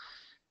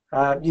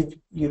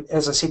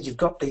 As I said, you've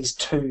got these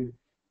 2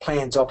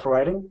 plans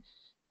operating.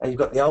 You've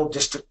got the old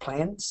district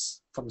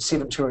plans from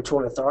 7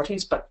 territorial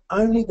authorities, but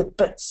only the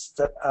bits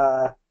that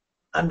are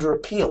under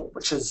appeal,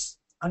 which is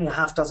only a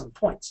half dozen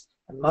points,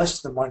 and most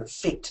of them won't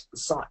affect the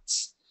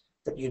sites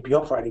that you'd be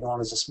operating on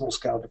as a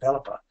small-scale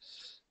developer.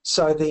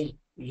 So the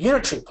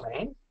unitary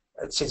plan,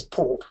 it says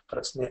PORP, but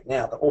it's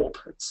now the AUP.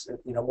 It's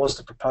was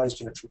the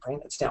proposed unitary plan.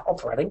 It's now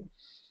operating,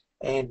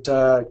 and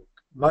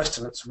most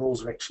of its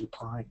rules are actually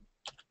applying.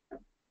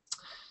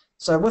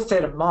 So with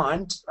that in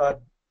mind, I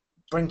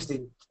bring to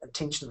the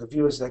attention of the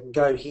viewers, they can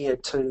go here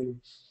to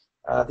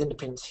the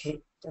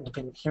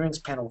independent hearings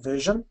panel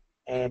version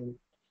and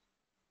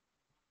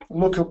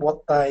look at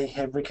what they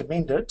have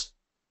recommended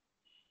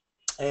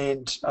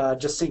and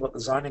just see what the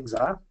zonings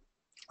are.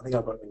 I think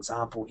I've got an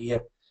example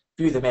here.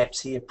 View the maps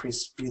here,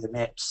 press view the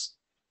maps,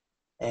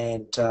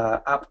 and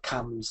up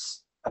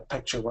comes a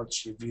picture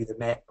once you view the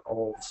map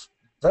of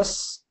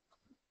this.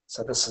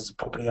 So this is a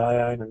property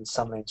I own in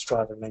Sunlands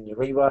Drive in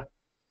Manurewa,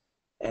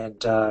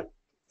 and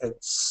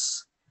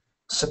it's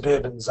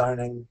suburban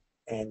zoning,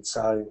 and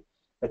so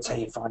that's how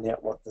you find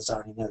out what the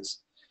zoning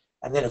is.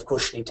 And then of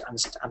course you need to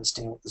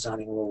understand what the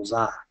zoning rules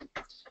are.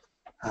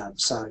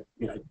 So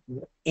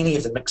any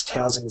of the mixed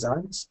housing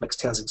zones,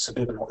 mixed housing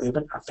suburban or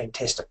urban, are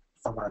fantastic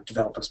from a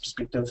developer's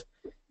perspective,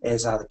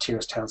 as are the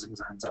terraced housing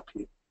zones up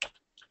here.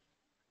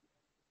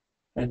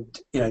 And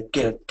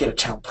get a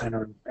town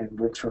planner and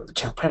work through it with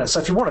the town planner. So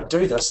if you want to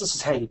do this, this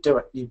is how you do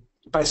it. The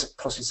basic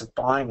process of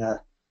buying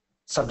a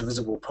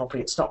subdivisible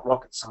property, it's not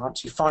rocket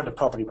science. You find a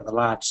property with a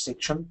large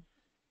section,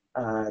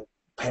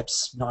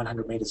 perhaps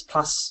 900 metres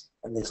plus,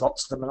 and there's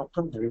lots of them in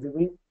Auckland, they're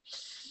everywhere.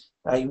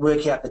 You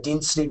work out the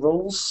density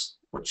rules,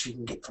 which you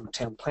can get from a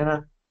town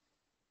planner.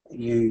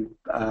 You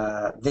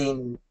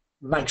then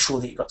make sure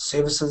that you've got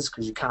services,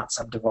 because you can't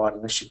subdivide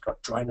unless you've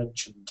got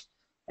drainage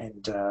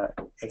and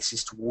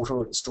access to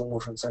water and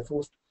stormwater and so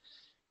forth.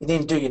 You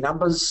then do your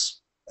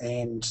numbers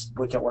and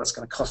work out what it's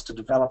going to cost to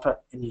develop it,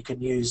 and you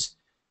can use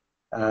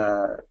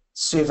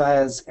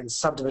surveyors and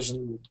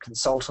subdivision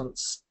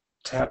consultants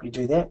to help you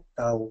do that.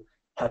 They'll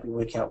help you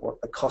work out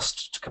what the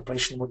cost to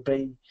completion would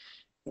be,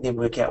 and then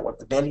work out what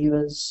the value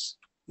is.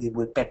 You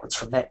work backwards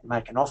from that and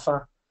make an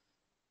offer.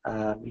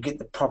 You get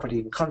the property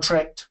in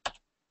contract.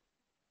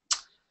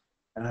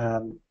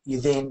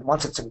 You then,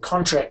 once it's in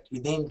contract, you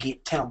then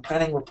get town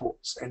planning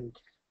reports. And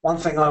one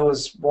thing I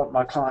always want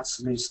my clients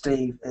to do,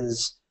 Steve,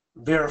 is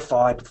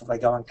verify before they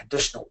go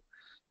unconditional.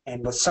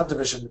 And with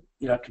subdivision,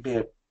 it can be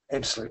an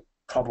absolute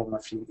problem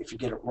if you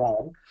get it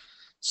wrong.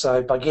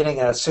 So by getting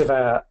a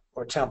surveyor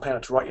or a town planner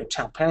to write your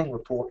town planning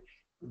report,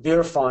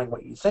 verifying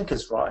what you think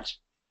is right,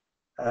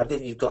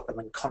 then you've got them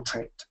in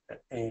contract,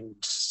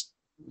 and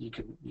you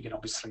can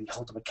obviously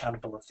hold them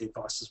accountable if the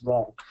advice is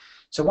wrong.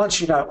 So once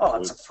you know,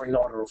 it's a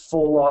 3-lot or a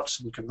 4-lot,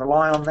 and you can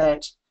rely on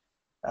that,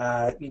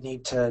 you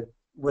need to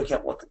work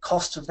out what the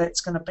cost of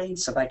that's going to be,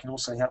 so they can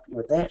also help you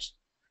with that.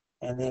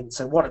 And then,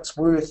 so what it's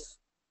worth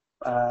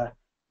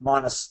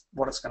minus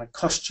what it's going to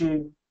cost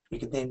you, you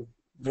can then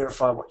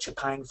verify what you're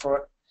paying for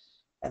it,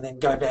 and then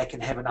go back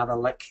and have another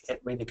lick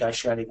at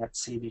renegotiating it,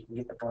 see if you can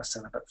get the price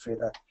down a bit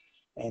further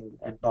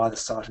and buy the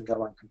site and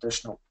go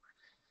unconditional.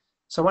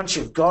 So once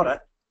you've got it,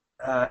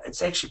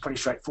 it's actually pretty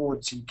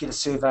straightforward. So you get a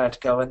surveyor to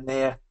go in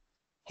there,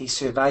 he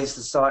surveys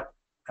the site,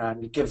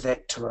 you give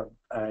that to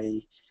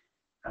a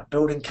a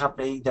building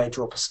company. They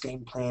draw up a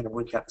scheme plan and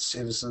work out the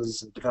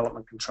services and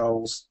development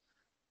controls.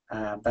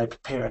 They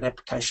prepare an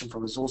application for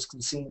resource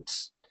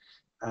consent,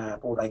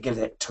 or they give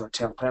that to a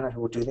town planner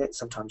who will do that.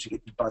 Sometimes you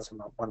get both in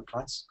one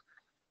place.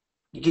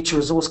 You get your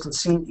resource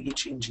consent, you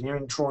get your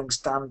engineering drawings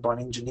done by an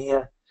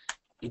engineer,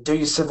 you do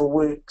your civil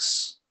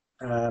works,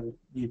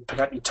 you pick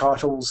up your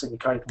titles and your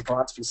code of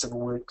compliance for your civil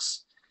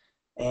works,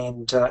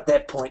 and at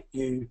that point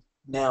you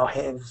now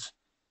have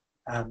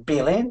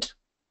bare land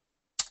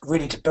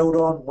ready to build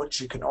on,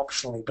 which you can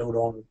optionally build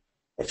on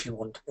if you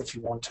want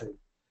to.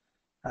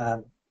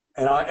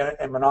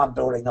 And when I'm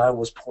building, I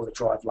always pour the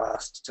drive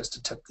last, just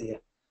a tip there.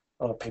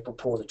 A lot of people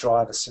pour the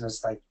drive as soon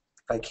as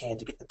they can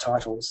to get the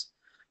titles.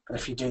 But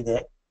if you do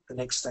that, the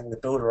next thing, the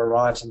builder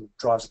arrives and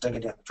drives a digger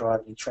down the drive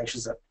and he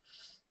trashes it.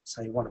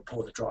 So you want to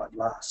pour the drive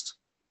last.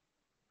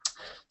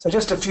 So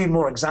just a few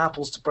more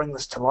examples to bring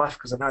this to life,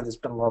 because I know there's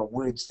been a lot of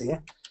words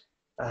there.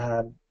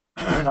 And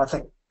I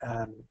think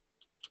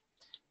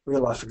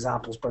real life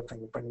examples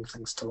bring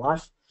things to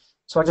life.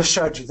 So I just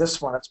showed you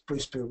this one. It's Blue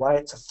Spur Way.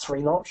 It's a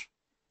 3-lot.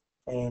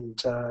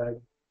 And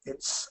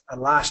it's a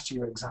last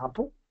year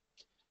example.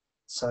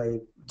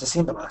 So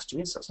December last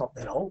year, so it's not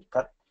that old.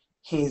 But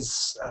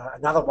here's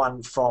another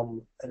one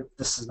from,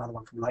 this is another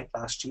one from late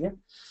last year.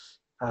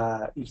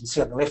 You can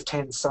see on the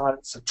left-hand side,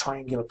 it's a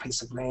triangular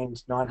piece of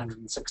land,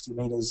 960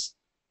 metres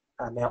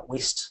out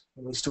west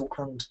in West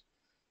Auckland.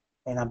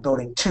 And I'm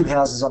building 2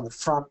 houses on the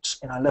front,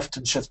 and I lift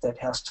and shift that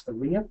house to the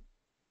rear.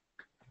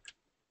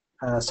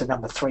 So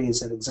number 3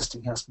 is that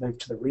existing house moved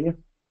to the rear.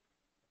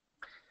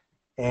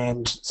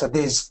 And so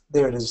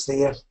there it is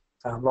there.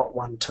 Lot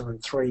 1, 2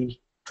 and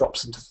 3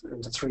 drops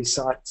into 3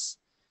 sites,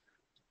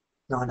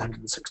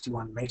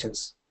 961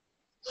 metres.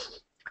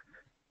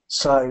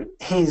 So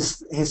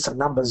here's some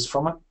numbers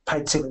from it.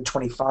 Paid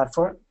 $725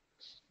 for it.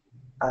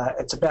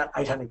 It's about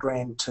 800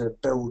 grand to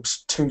build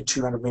 2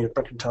 200-metre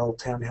brick and tile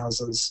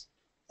townhouses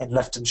and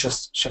lift and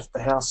shift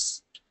the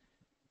house.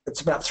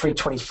 It's about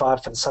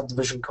 $325 for the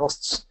subdivision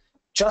costs.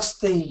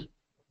 Just the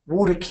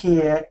water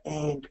care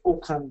and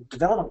Auckland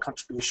development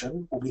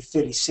contribution will be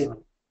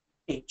 $37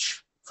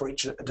 each for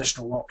each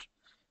additional lot.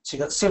 So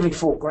you've got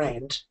 74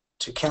 grand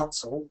to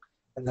council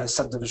in those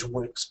subdivision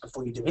works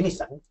before you do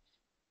anything,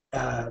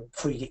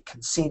 before you get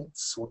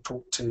consents or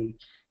talk to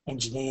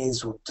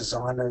engineers or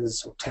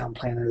designers or town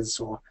planners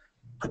or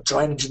put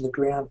drainage in the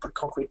ground, put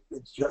concrete.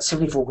 You've got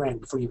 74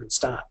 grand before you even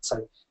start.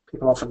 So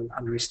people often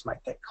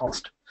underestimate that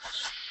cost.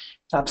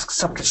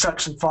 Some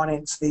construction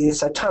finance there.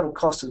 So total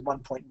cost is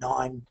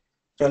 1.9,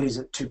 values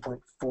at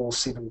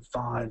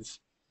 2.475.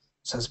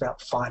 So it's about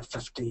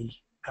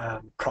 550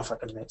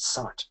 profit in that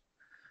site.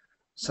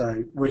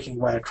 So working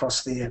your way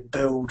across there,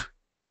 build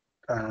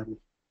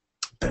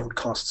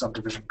cost,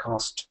 subdivision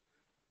cost,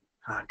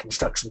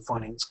 construction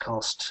finance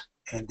cost,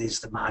 and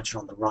there's the margin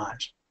on the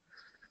right.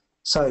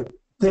 So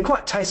they're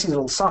quite tasty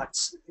little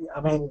sites.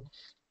 I mean,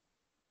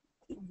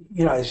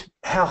 you know,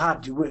 how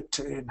hard do you work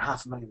to earn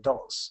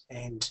 $500,000?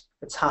 And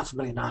it's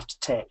 $500,000 after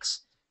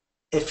tax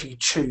if you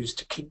choose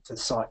to keep the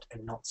site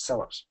and not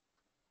sell it.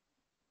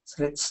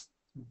 So let's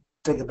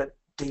dig a bit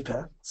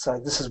deeper. So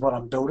this is what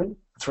I'm building,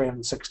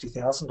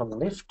 360,000 on the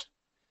left.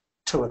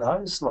 2 of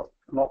those, lot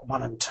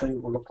 1 and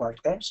 2 will look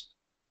like that.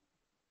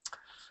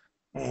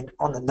 And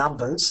on the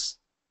numbers,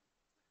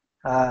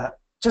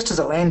 just as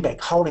a land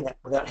bank, holding it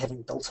without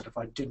having built it, if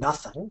I do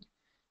nothing,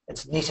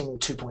 it's netting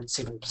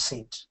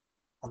 2.7%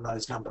 on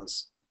those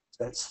numbers.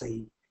 So that's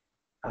the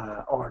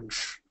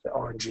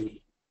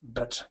orangey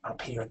bit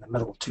up here in the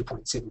middle,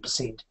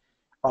 2.7%,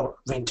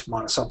 rent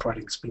minus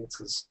operating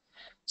expenses.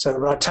 So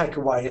when I take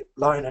away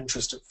loan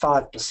interest at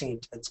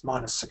 5%, it's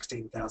minus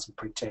 16,000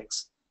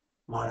 pre-tax,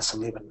 minus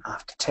 11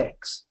 after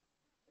tax.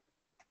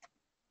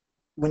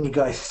 When you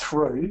go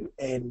through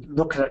and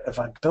look at it, if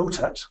I built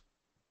it,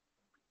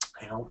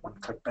 hang on, 1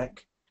 click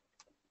back.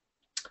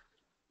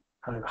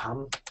 Oh,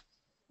 hum.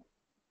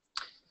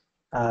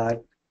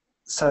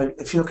 So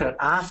if you look at it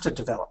after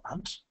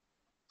development,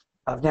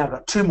 I've now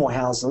got 2 more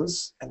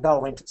houses, and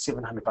they'll rent at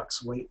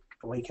 $700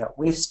 a week out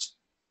west.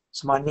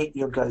 So my net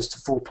yield goes to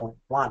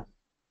 4.1.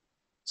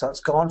 So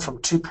it's gone from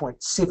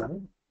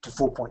 2.7 to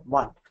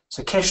 4.1.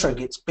 So cash flow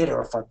gets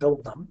better if I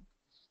build them,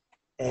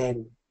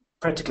 and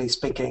practically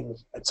speaking,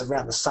 it's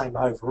around the same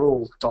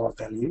overall dollar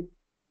value,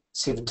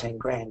 17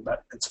 grand,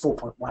 but it's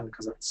 4.1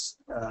 because it's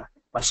a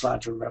much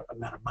larger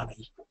amount of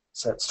money.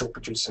 So it's still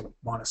producing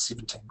minus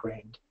 17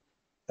 grand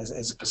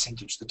as a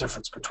percentage, the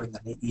difference between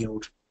the net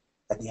yield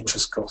and the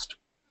interest cost.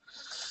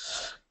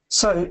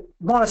 So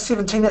minus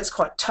 17, that's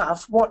quite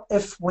tough. What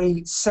if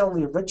we sell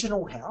the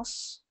original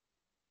house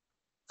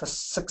for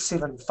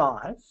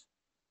 675,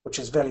 which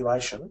is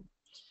valuation,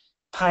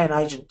 pay an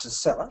agent to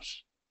sell it?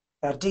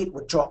 Our debt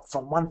would drop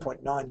from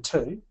 1.92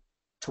 to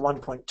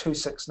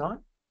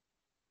 1.269.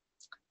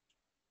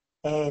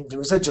 And the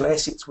residual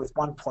assets worth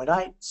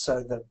 1.8,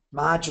 so the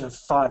margin of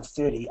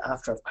 530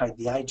 after I've paid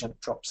the agent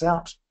drops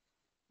out.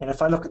 And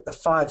if I look at the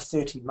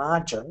 530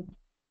 margin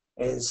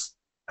as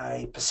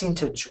a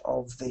percentage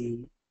of the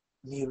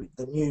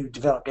new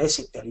developed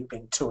asset value,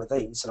 being 2 of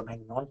these that I'm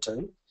hanging on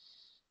to,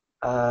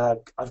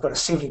 I've got a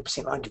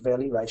 70% loan to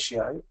value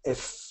ratio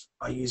if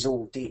I use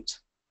all debt.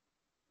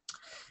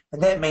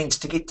 And that means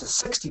to get to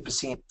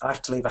 60%, I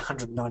have to leave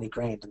 190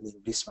 grand in the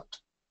investment.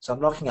 So I'm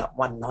locking up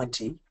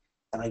 190,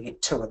 and I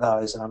get 2 of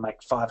those, and I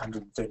make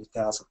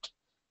 530,000.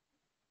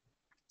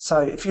 So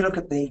if you look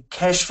at the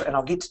cash, and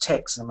I'll get to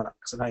tax in a minute,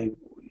 because I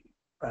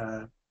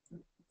know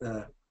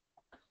the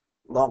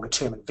longer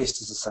term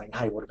investors are saying,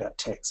 hey, what about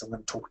tax? I'm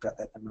going to talk about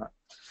that in a minute.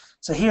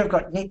 So here I've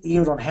got net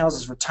yield on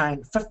houses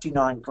retained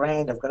 59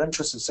 grand. I've got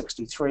interest of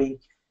 63.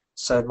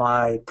 So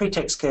my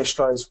pre-tax cash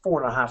flow is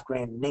 4.5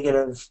 grand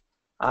negative.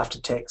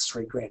 After tax,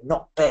 3 grand.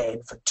 Not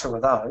bad for 2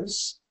 of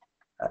those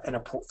in a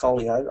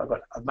portfolio.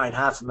 I've made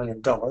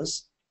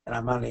 $500,000, and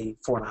I'm only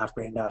 4.5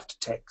 grand after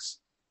tax,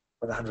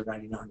 with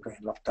 189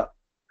 grand locked up.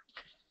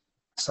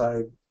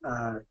 So.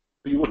 But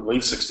you wouldn't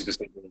leave 60%,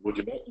 would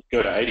you? You'd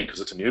go to 80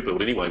 because it's a new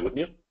build anyway, wouldn't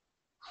you?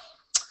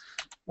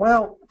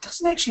 Well, it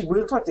doesn't actually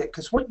work like that,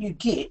 because what you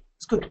get,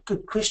 it's a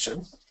good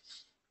question.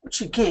 What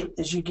you get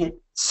is you get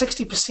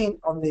 60%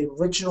 on the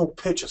original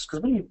purchase,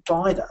 because when you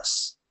buy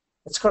this,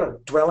 it's got a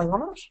dwelling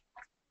on it.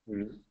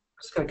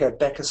 It's going to go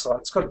back a slide.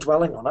 It's got a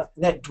dwelling on it,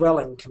 and that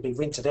dwelling can be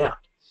rented out.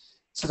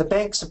 So the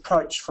bank's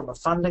approach from a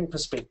funding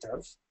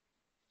perspective,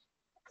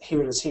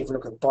 here it is here, if you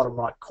look at the bottom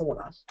right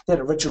corner, that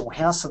original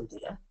house in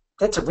there,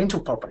 that's a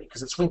rental property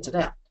because it's rented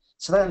out.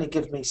 So they only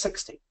give me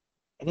 60.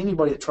 And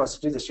anybody that tries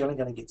to do this, you're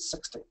only going to get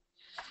 60.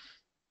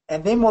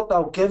 And then what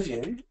they'll give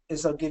you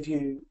is they'll give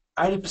you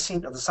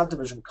 80% of the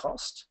subdivision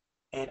cost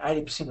and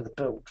 80% of the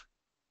build.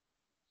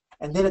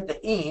 And then at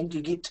the end,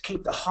 you get to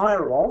keep the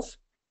higher of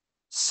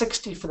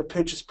 60 for the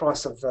purchase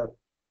price of the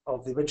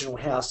original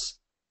house,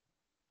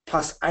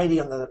 plus 80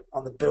 on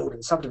the build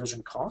and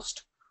subdivision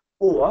cost,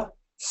 or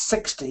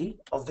 60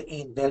 of the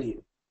end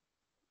value.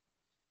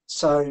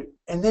 So,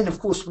 and then of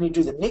course when you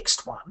do the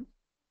next one,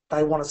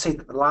 they want to see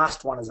that the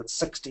last one is at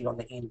 60 on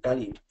the end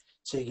value.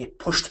 So you get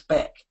pushed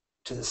back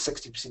to the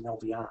 60%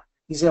 LVR.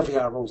 These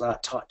LVR rules are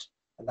tight,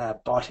 and they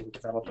are biting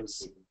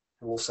developers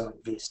who also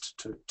invest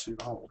to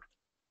hold.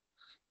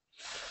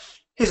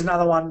 Here's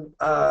another one,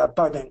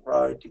 Bowbank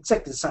Road,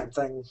 exactly the same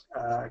thing.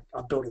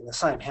 I'm building the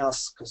same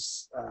house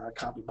because I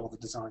can't be bothered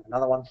designing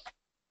another one.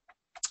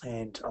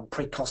 And I'm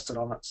pre-costed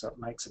on it, so it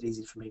makes it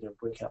easy for me to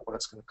work out what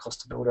it's going to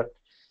cost to build it.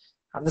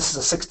 And this is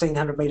a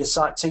 1,600 metre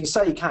site. So you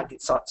say you can't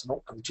get sites in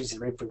Auckland, which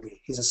they're everywhere.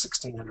 Here's a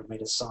 1,600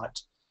 metre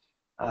site.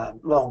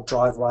 Long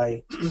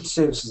driveway,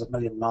 services 1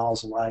 million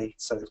miles away,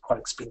 so it's quite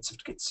expensive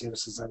to get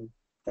services in.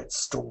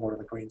 That's stormwater,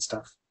 the green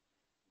stuff.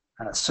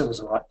 Sewers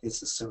are right, there's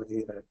the sewer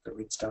there, the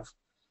red stuff.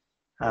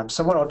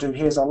 So what I'll do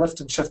here is I'll lift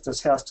and shift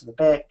this house to the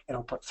back, and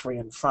I'll put 3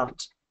 in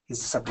front. Here's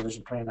the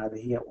subdivision plan over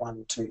here,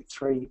 1, 2,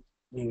 3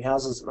 new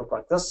houses that look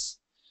like this,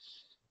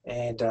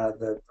 and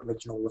the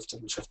original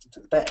lifted and shifted to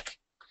the back.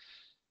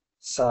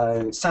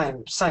 So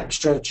same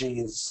strategy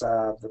as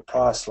the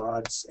prior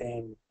slides,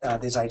 and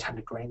there's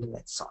 800 grand in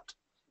that site.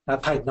 I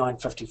paid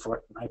 $950 for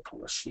it in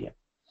April this year.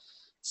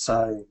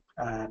 So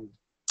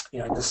you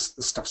know, this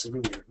stuff's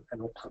everywhere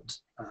in Auckland.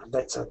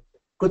 That's a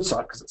good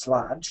site because it's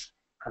large,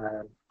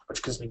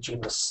 which gives me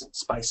generous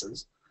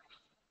spaces.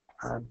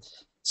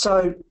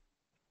 So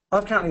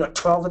I've currently got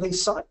 12 of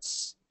these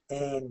sites,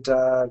 and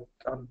that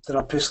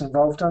I'm personally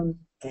involved in,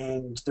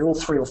 and they're all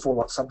 3 or 4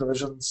 lot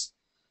subdivisions.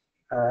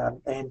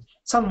 And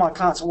some of my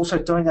clients are also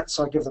doing it,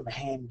 so I give them a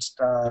hand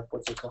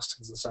with their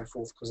costings and so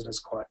forth, because it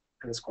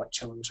is quite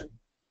challenging.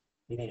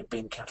 You need a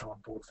bean counter on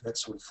board for that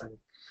sort of thing,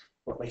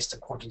 or at least a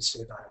quantity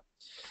surveyor.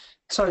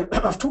 So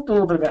I've talked a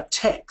little bit about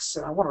tax,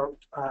 and I want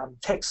to,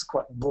 tax is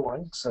quite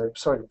boring, so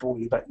sorry to bore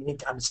you, but you need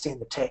to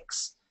understand the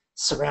tax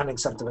surrounding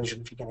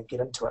subdivision if you're going to get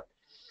into it.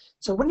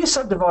 So when you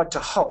subdivide to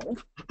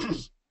hold,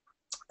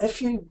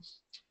 when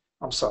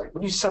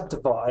you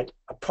subdivide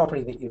a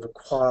property that you've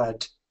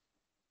acquired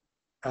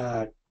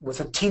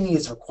within 10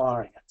 years of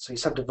acquiring it, so you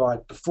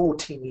subdivide before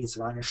 10 years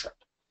of ownership,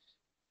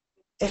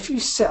 if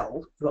you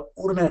sell, you're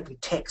automatically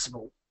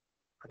taxable.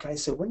 Okay,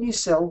 so when you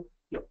sell,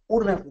 you're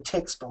automatically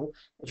taxable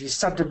if you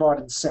subdivide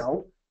and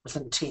sell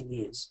within 10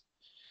 years.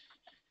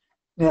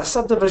 Now,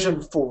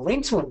 subdivision for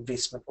rental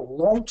investment or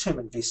long-term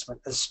investment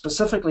is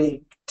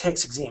specifically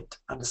tax exempt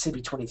under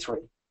CB23.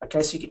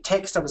 Okay, so you get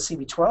taxed under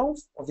CB12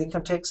 of the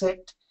Income Tax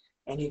Act,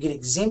 and you get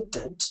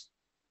exempted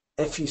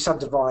if you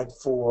subdivide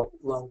for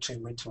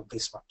long-term rental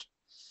investment.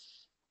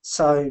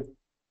 So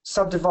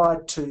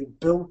subdivide to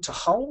build to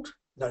hold,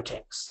 no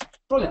tax.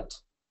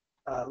 Brilliant.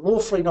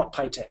 Lawfully not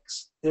pay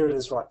tax. There it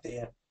is right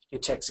there,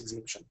 your tax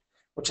exemption,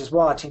 which is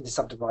why I tend to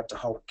subdivide to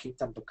hold and keep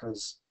them,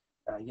 because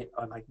yet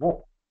I make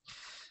more.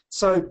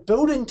 So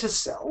building to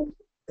sell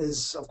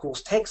is, of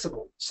course,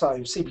 taxable. So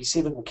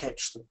CB7 will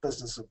catch the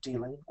business of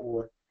dealing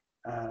or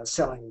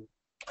selling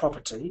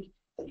property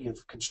that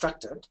you've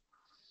constructed.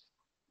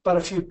 But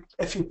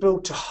if you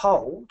build to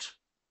hold,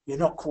 you're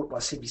not caught by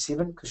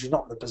CB7 because you're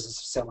not in the business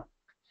of selling.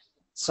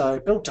 So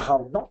build to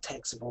hold, not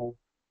taxable.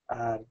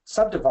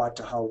 Subdivide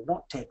to hold,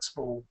 not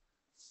taxable.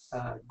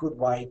 Good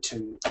way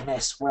to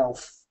amass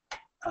wealth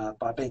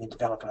by being a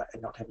developer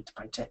and not having to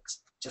pay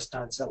tax. Just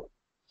don't sell it.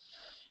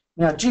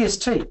 Now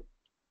GST.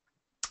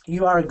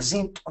 you are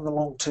exempt on the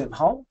long-term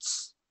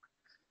holds.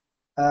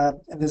 And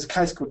there's a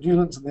case called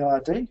Newlands in the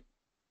IRD.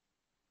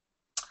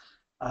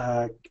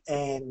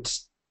 And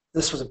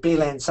this was a bare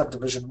land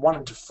subdivision 1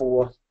 into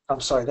 4. I'm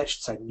sorry, that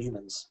should say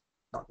Newmans,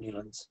 not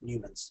Newlands,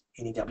 Newmans,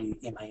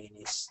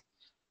 N-E-W-M-A-N-S,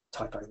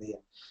 typo there.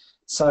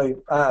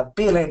 So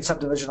bare land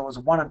subdivision was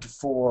a 1 into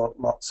 4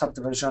 lot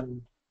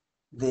subdivision.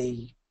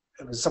 It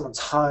was someone's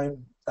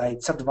home. They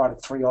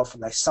subdivided 3 off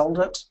and they sold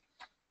it.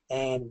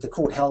 And the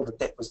court held that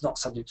that was not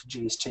subject to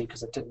GST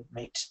because it didn't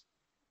meet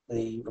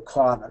the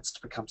requirements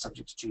to become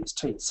subject to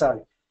GST.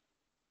 So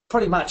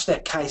pretty much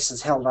that case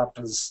is held up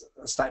as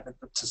a statement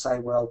to say,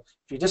 well,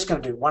 if you're just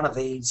going to do one of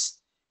these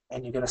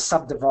and you're going to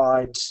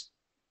subdivide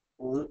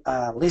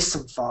less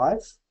than 5,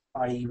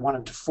 i.e. 1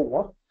 into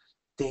 4,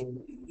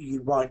 then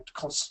you won't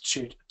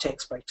constitute a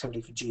taxable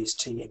activity for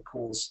GST and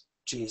cause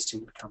GST to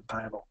become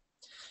payable.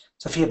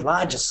 So if you have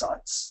larger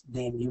sites,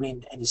 then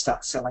you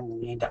start selling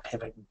and you end up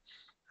having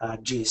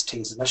GST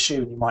as an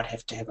issue, and you might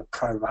have to have a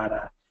pro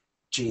rata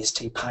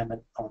GST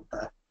payment on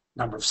the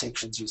number of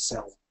sections you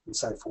sell and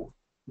so forth.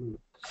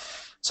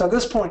 So at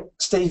this point,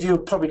 Steve, you're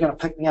probably going to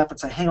pick me up and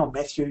say, hang on,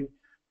 Matthew,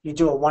 you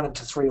do a 1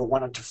 into 3 or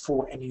 1 into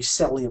 4 and you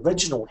sell the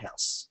original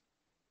house.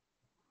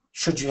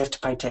 Should you have to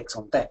pay tax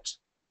on that?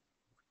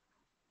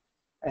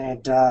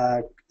 And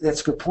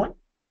that's a good point.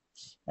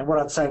 And what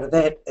I'd say to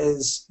that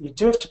is you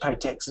do have to pay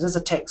tax. It is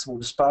a taxable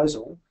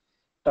disposal,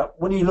 but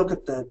when you look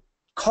at the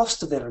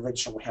cost of that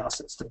original house,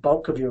 it's the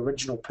bulk of your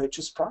original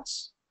purchase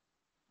price.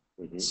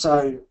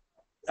 So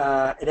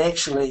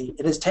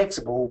it is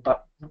taxable,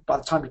 but by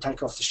the time you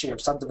take off the share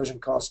of subdivision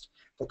cost,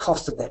 the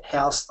cost of that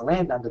house, the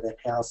land under that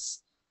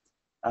house,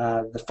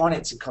 the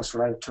financing costs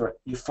related to it,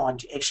 you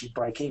find you actually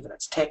break even.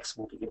 It's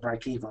taxable, but you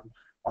break even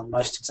on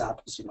most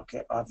examples you look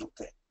at, I've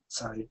looked at.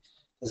 So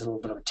there's a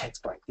little bit of a tax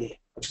break there,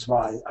 which is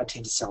why I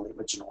tend to sell the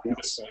original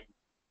house.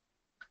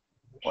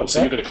 So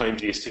you're going to claim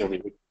GST on the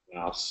original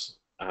house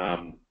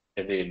and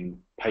then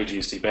pay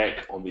GST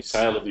back on the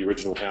sale of the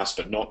original house,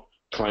 but not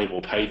claim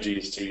or pay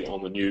GST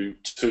on the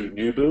 2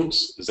 new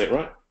builds. Is that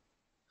right?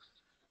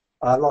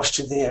 I lost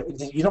you there.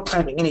 You're not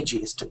claiming any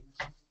GST.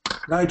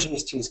 No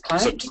GST is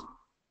claimed,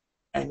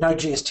 and no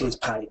GST is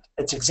paid.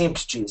 It's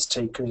exempt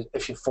GST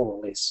if you're 4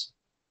 or less.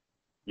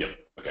 Yep.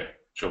 Okay.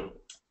 Sure.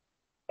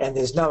 And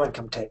there's no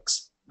income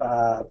tax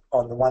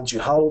on the ones you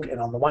hold,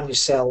 and on the one you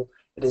sell,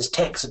 it is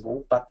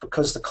taxable. But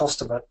because the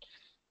cost of it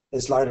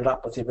is loaded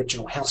up with the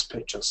original house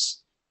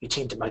purchase, you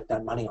tend to make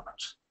no money on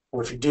it.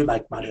 Or if you do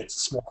make money, it's a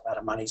small amount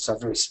of money, so a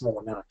very small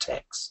amount of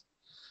tax.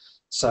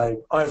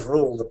 So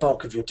overall, the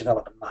bulk of your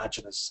development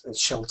margin is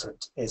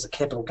sheltered as a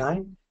capital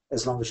gain,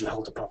 as long as you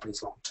hold the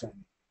properties long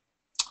term.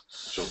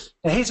 Sure.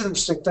 Now here's an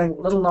interesting thing,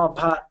 little known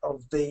part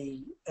of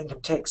the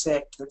Income Tax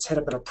Act that's had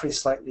a bit of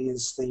press lately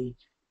is the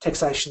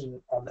taxation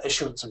on the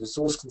issuance of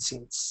resource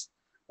consents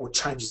or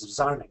changes of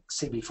zoning,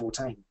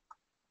 CB14.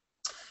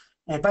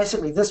 And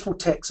basically this will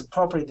tax a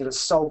property that is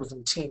sold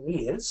within 10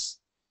 years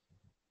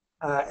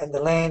and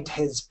the land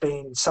has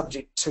been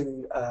subject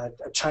to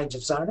a change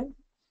of zoning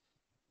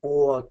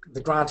or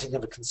the granting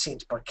of a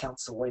consent by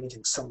council or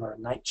anything similar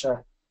in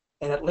nature,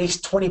 and at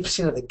least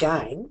 20% of the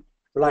gain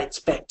relates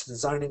back to the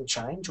zoning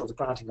change or the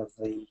granting of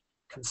the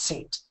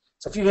consent.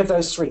 So if you have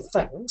those 3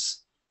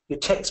 things, you're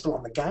taxable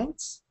on the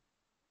gains,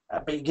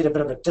 but you get a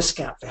bit of a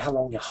discount for how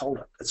long you hold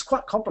it. It's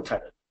quite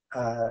complicated,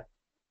 and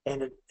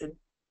it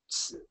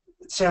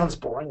sounds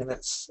boring, and it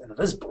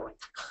is boring.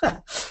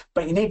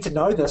 But you need to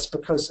know this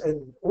because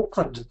in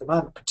Auckland at the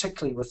moment,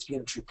 particularly with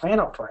unitary plan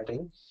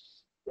operating,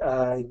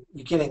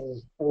 you're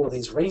getting all of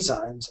these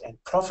rezones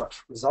and profit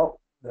result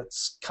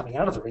that's coming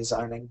out of the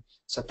rezoning.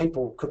 So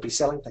people could be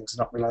selling things and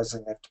not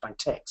realising they have to pay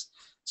tax.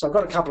 So I've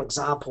got a couple of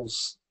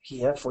examples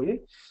here for you.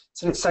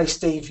 So let's say,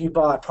 Steve, you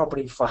buy a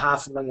property for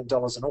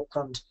 $500,000 in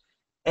Auckland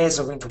as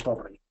a rental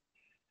property.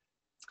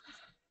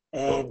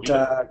 And,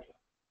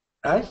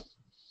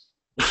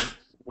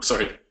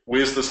 Sorry,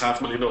 where's this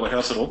 $500,000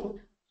 house in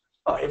Auckland?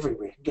 Oh,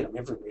 everywhere. You get them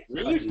everywhere.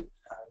 Really?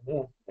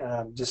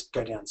 Just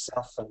go down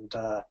south and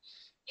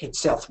head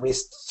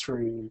southwest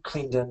through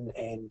Clendon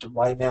and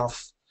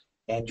Weymouth,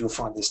 and you'll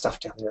find there's stuff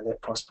down there at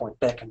that price point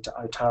back into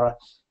Otara.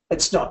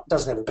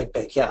 Doesn't have a big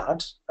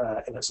backyard,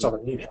 and it's not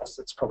a new house.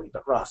 It's probably a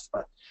bit rough,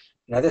 but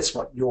that's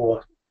what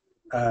your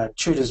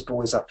tutors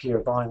boys up here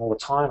are buying all the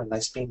time, and they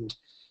spend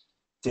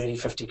 30,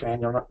 50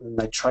 grand on it, and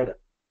they trade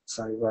it.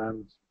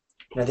 So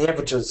the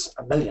average is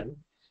 $1 million,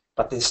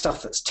 but there's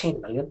stuff that's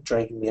 10 million,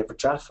 dragging the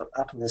average up,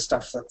 and there's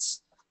stuff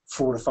that's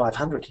 400 to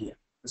 500 here.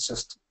 It's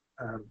just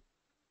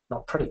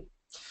not pretty.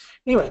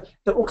 Anyway,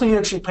 the Auckland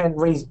Unitary Plan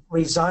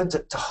rezones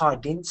it to high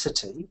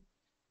density,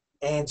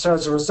 and so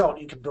as a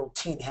result, you can build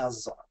 10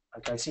 houses on it.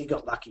 Okay, so you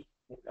got lucky.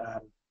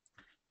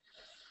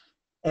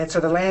 And so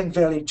the land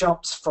value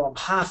jumps from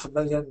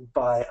 $500,000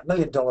 by $1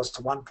 million to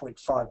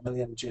 $1.5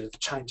 million due to the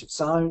change of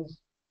zone,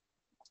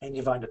 and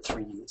you've owned it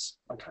 3 years.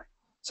 Okay,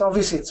 so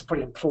obviously it's a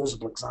pretty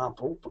implausible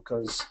example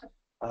because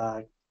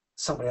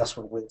somebody else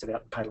would have worked it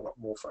out and paid a lot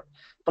more for it.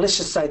 But let's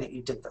just say that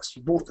you did this.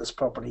 You bought this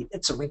property,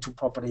 it's a rental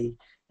property,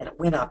 and it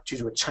went up due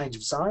to a change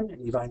of zone,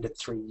 and you've owned it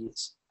 3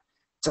 years.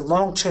 it's a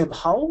long-term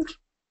hold,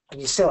 and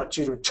you sell it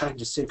due to a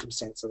change of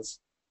circumstances.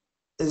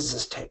 Is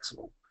this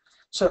taxable?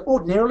 So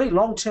ordinarily,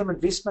 long-term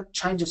investment,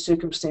 change of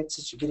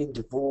circumstances, you're getting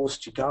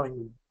divorced, you're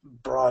going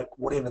broke,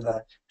 whatever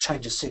the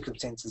change of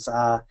circumstances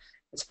are,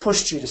 it's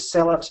pushed you to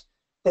sell it,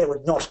 that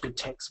would not be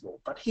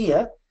taxable. But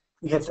here,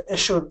 you have the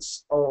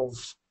issuance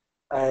of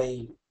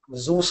a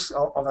resource,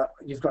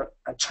 you've got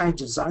a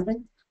change of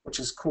zoning, which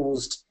has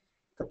caused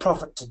the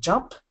profit to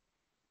jump.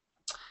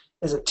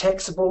 Is it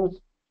taxable?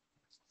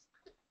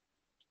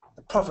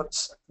 The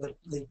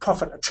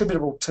profit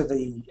attributable to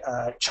the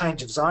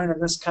change of zone in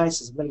this case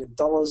is $1 million,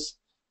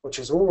 which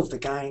is all of the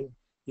gain.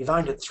 You've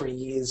owned it 3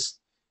 years,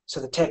 so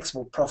the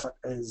taxable profit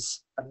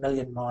is $1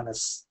 million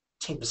minus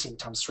 10%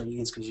 times 3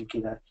 years, because you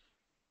get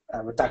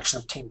a reduction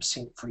of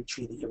 10% for each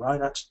year that you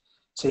own it.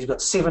 So you've got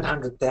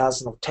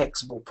 $700,000 of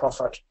taxable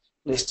profit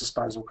less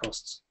disposal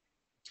costs.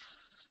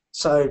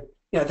 So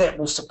that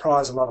will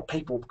surprise a lot of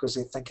people, because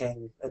they're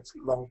thinking it's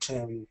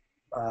long-term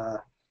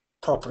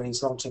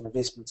properties, long-term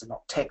investments are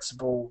not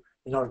taxable.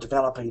 You're not a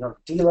developer, you're not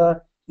a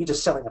dealer. You're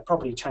just selling a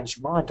property you change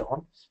your mind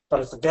on. But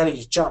if the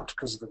value's jumped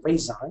because of the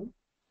rezone,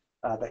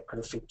 that could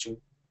affect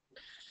you.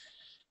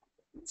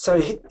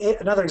 So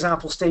another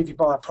example, Steve, you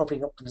buy a property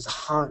in Auckland as a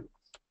home.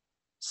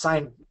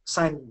 Same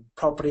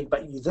property,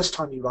 but this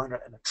time you own it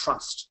in a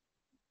trust.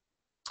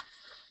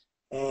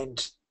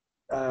 And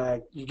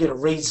you get a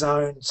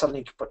rezone, suddenly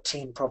you can put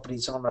 10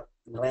 properties on it,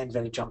 and the land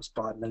value jumps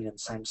by $1 million,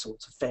 same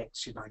sorts of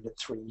facts. You've owned it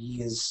 3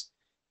 years,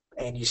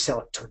 and you sell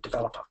it to a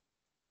developer.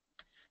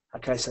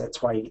 Okay, so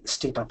that's why you get the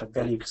step up in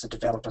value, because the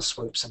developer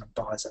swoops in and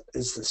buys it.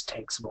 Is this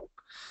taxable?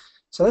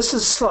 So this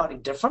is slightly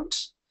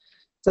different.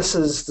 This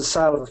is the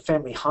sale of a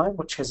family home,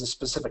 which has a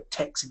specific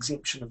tax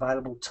exemption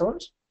available to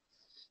it.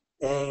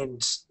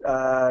 And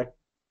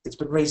it's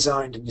been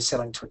rezoned and you're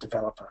selling to a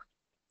developer.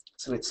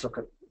 So let's look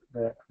at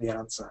the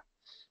answer.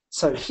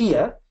 So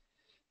here,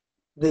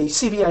 the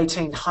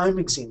CV18 home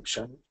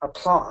exemption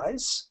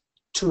applies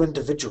to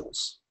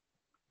individuals.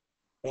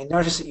 And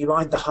notice that you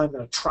own the home in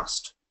a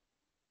trust.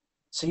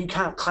 So you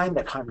can't claim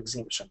that home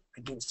exemption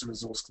against the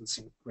resource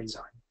consent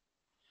rezone.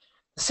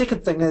 The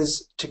second thing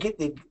is, to get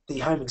the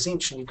home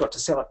exemption, you've got to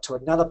sell it to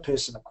another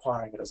person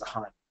acquiring it as a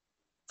home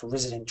for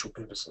residential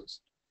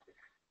purposes.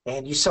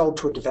 And you sold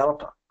to a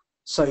developer.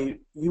 So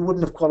you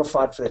wouldn't have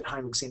qualified for that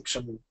home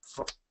exemption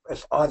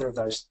if either of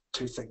those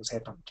two things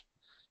happened.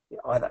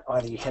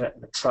 Either you had it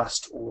in a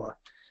trust or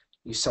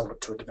you sold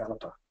it to a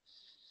developer.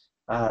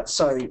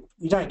 So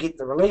you don't get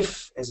the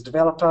relief as a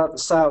developer. The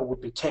sale would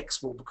be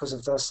taxable because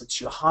of this. It's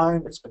your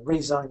home, it's been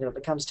rezoned, and it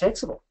becomes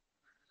taxable.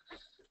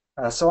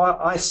 So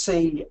I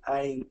see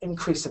an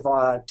increase of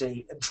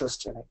IRD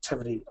interest and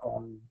activity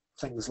on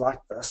things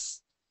like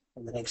this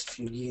in the next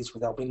few years,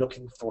 where they'll be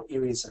looking for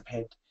areas that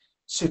have had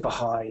super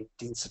high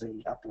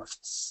density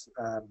uplifts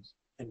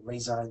in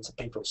rezones, and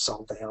people have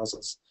sold the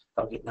houses.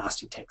 They'll get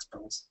nasty tax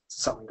bills.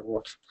 It's something to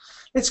watch.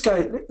 Let's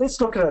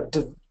look at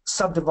a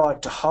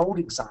subdivide to hold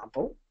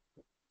example.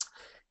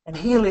 And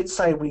here, let's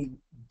say we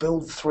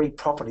build 3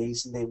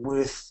 properties and they're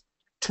worth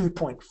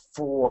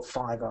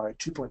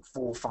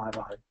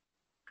 2.450.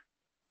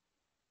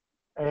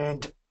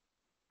 And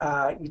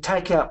you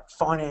take out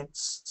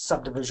finance,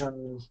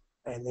 subdivision,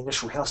 and the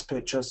initial house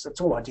purchase.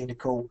 It's all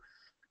identical.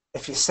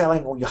 If you're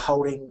selling or you're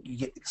holding, you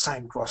get the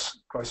same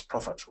gross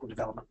profit or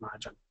development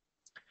margin.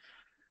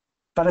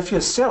 But if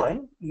you're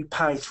selling, you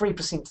pay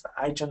 3% to the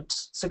agent,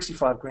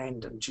 65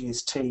 grand in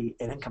GST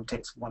and income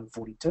tax of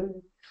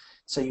 142.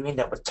 So you end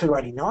up with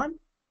 289.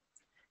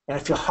 And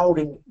if you're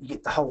holding, you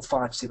get the whole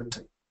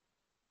 570.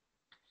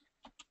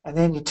 And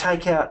then you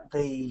take out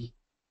the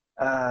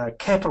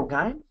capital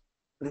gain.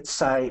 Let's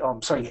say, you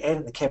add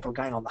in the capital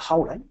gain on the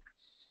holding.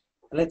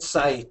 Let's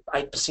say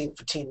 8%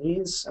 for 10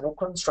 years in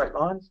Auckland, straight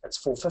line, that's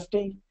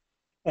 450.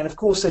 And of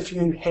course, if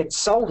you had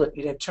sold it,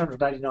 you'd have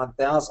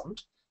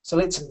 289,000. So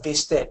let's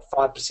invest that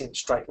 5%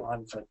 straight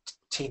line for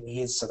 10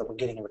 years so that we're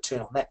getting a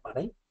return on that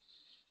money.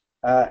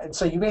 And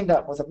so you end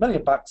up with $1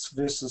 million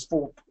versus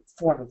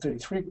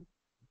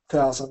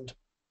 433,000,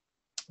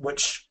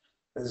 which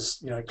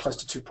is close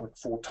to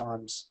 2.4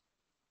 times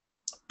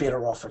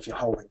better off if you're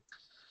holding.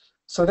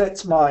 So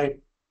that's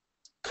one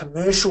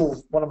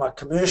of my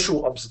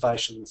commercial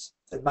observations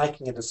in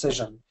making a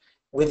decision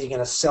whether you're going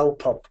to sell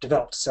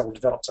develop to sell,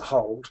 develop to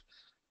hold.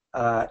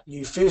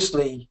 You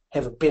firstly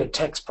have a better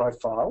tax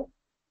profile,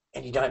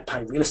 and you don't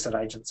pay real estate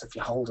agents if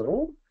you hold it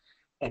all.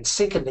 And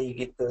secondly, you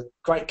get the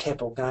great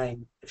capital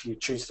gain if you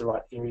choose the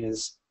right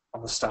areas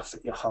on the stuff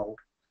that you hold.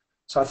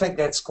 So I think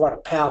that's quite a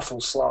powerful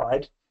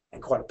slide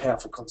and quite a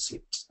powerful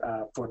concept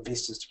for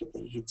investors to get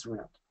their heads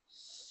around.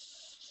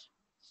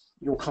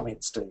 Your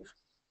comment, Steve.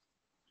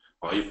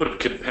 Well, you put a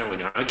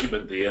compelling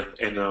argument there,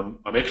 and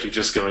I'm actually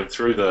just going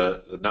through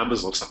the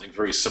numbers on something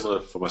very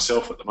similar for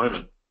myself at the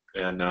moment,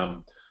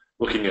 and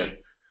looking at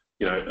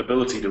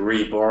ability to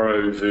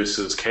re-borrow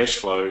versus cash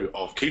flow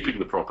of keeping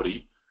the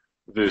property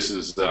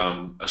versus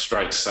a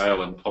straight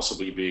sale and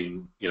possibly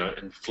being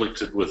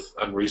inflicted with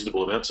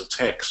unreasonable amounts of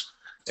tax,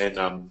 and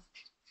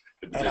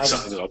it's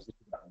something that I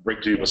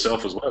bring to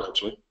myself as well,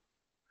 actually.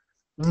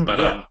 But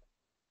yeah.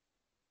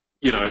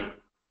 you know,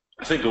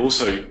 I think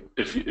also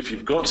if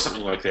you've got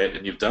something like that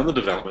and you've done the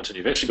development and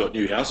you've actually got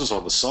new houses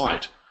on the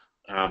site,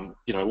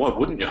 why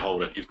wouldn't you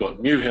hold it? You've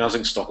got new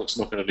housing stock that's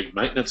not going to need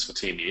maintenance for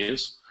 10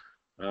 years.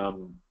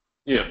 Um,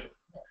 yeah,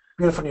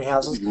 Beautiful new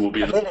houses. you will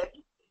be.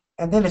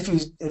 And then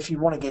if you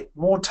want to get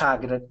more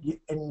targeted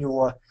in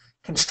your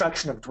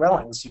construction of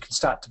dwellings, you can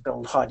start to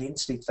build high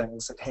density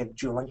things that have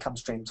dual income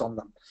streams on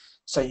them.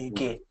 So you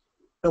get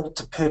built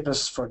to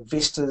purpose for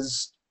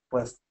investors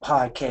with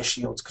higher cash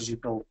yields because you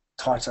build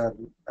tighter,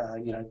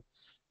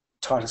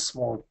 tighter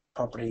small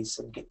properties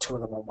and get two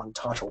of them on one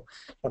title.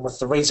 And with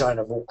the rezone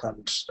of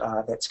Auckland,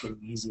 that's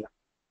getting easier.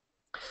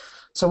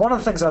 So one of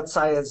the things I'd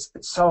say is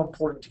it's so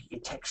important to get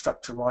your tax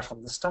structure right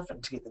on this stuff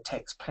and to get the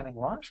tax planning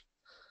right.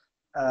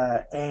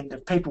 And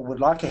if people would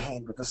like a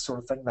hand with this sort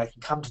of thing, they can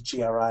come to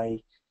GRA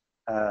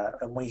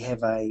and we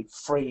have a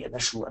free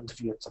initial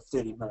interview. It's a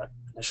 30-minute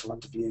initial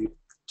interview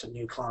to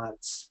new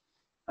clients,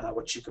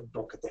 which you can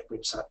book at that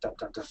website,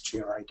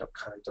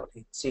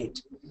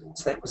 www.gra.co.nz.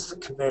 So that was the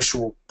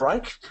commercial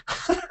break.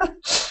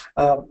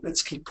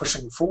 Let's keep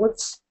pushing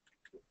forwards.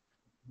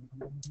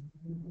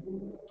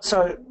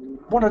 So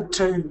wanted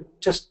to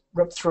just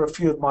rip through a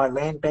few of my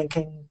land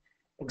banking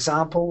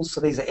examples.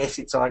 So these are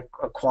assets I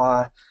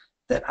acquire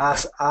that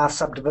are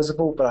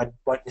subdivisible, but I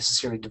won't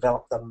necessarily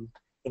develop them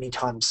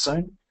anytime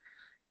soon.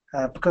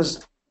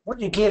 Because what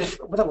you get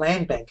with a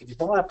land bank, if you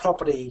buy a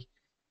property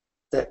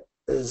that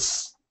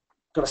is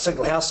got a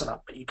single house in it,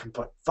 but you can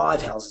put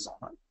 5 houses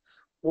on it,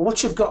 well,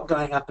 what you've got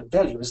going up in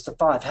value is the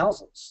 5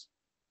 houses.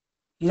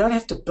 You don't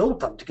have to build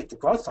them to get the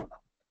growth on them.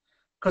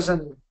 Because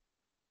in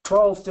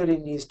 12,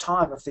 13 years'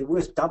 time, if they're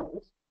worth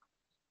double,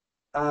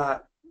 a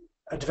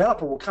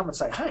developer will come and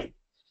say, hey,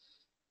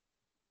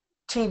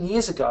 10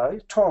 years ago,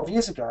 12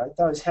 years ago,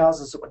 those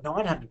houses that were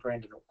 900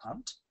 grand in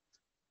Auckland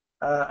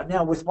are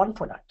now worth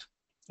 1.8.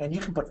 And you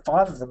can put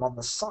 5 of them on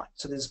the site.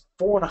 So there's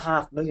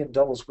 $4.5 million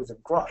worth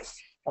of growth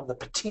on the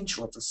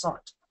potential of the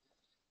site.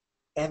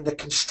 And the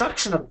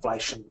construction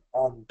inflation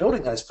on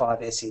building those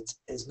 5 assets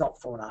is not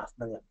 $4.5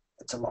 million.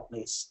 It's a lot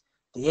less.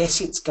 The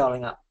assets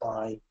going up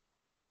by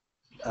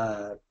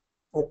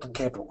Auckland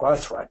capital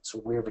growth rates,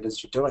 or wherever it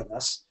is you're doing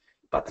this,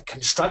 but the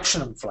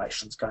construction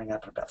inflation is going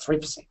up at about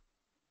 3%.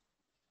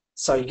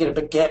 So you get a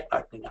big gap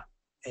opening up,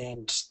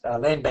 and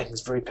land banking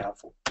is very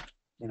powerful.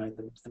 You know,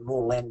 the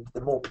more land,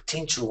 the more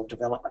potential of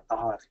development, the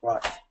higher the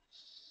growth.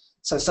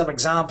 So some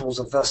examples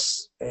of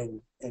this,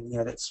 and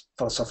that's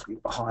philosophically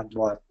behind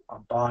why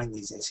I'm buying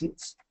these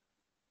assets.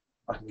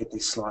 I can get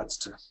these slides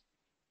to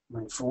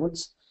move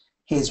forwards.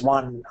 Here's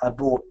one I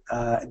bought,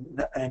 and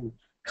a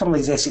couple of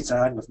these assets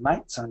I own with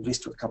mates. I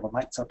invest with a couple of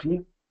mates up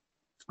here.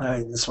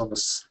 This one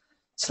was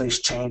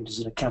Selesh Chand, who's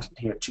an accountant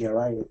here at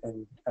GRA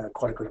and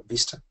quite a good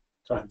investor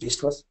that I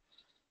invest with.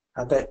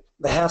 The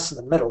house in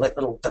the middle, that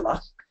little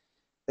villa,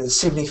 is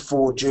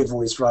 74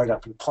 Jervois Road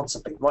up in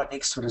Ponsonby. Right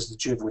next to it is the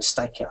Jervois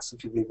Steakhouse.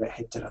 If you've ever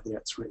had dinner there,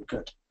 it's really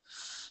good.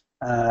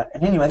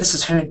 And anyway, this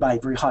is Herne Bay,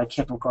 very high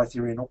capital growth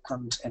area in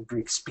Auckland and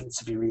very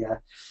expensive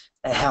area.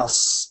 A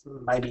house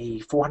maybe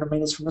 400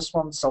 metres from this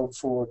one sold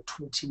for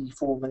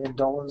 $24 million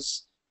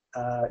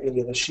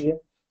earlier this year.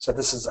 So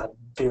this is a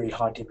very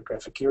high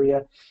demographic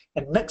area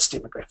and mixed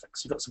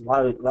demographics. You've got some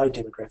low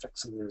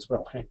demographics in there as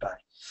well, Herne Bay.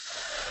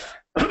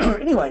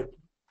 Anyway,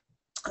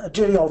 a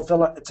dirty old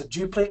villa. It's a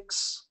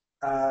duplex.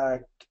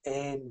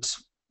 And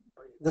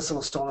this will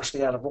astonish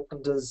the out of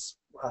Aucklanders.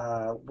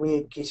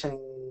 We're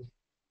getting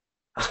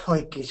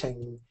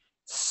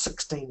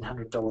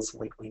 $1,600 a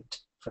week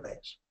rent for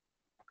that.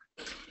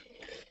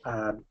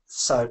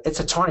 So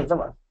it's a tiny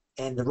villa,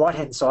 and the right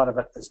hand side of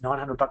it is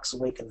 $900 a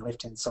week, and the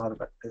left hand side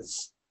of it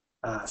is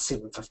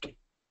 $750.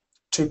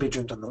 2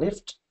 bedrooms on the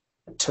left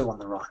and 2 on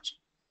the right.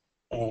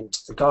 And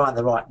the guy on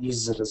the right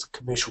uses it as a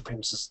commercial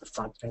premises at the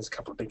front. There's a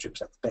couple of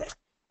bedrooms at the back.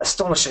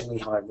 Astonishingly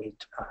high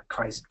rent,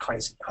 crazy.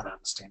 I don't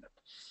understand it.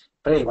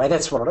 But anyway,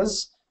 that's what it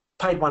is.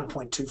 Paid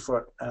 1.2 for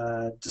it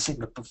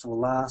December before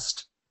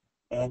last.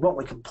 And what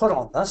we can put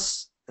on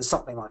this is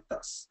something like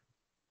this.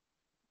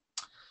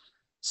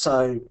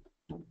 So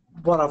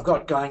what I've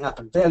got going up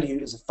in value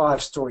is a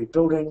 5-storey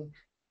building.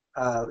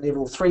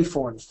 Level 3,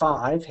 4 and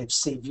 5 have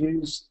sea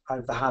views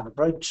over the Harbour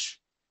Bridge.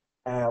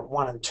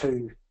 1 and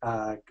 2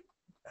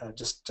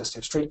 just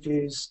have street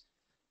views.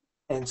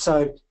 And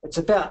so it's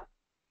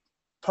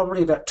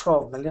probably about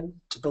 12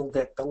 million to build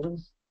that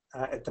building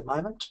at the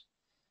moment.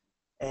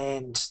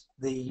 And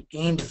the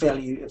end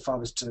value, if I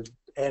was to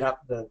add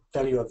up the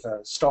value of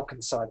the stock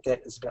inside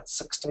that, is about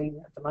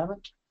 16 at the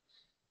moment.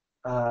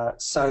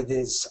 So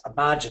there's a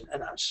margin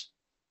in it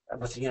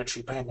with the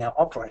unitary plan now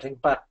operating.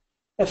 But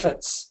if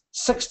it's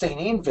 16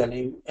 end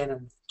value and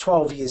in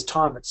 12 years'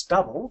 time it's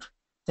doubled,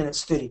 then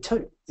it's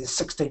 32. There's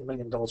 $16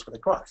 million worth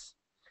of growth.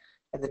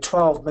 And the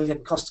 12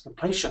 million cost of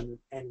completion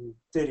in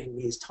 13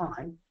 years'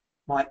 time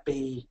might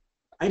be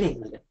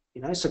 18 million,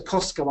 so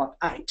costs go up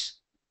 8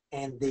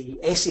 and the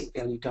asset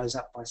value goes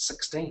up by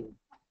 16.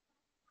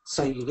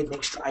 So you get an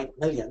extra 8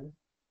 million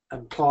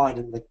implied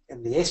in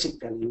the asset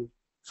value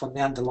from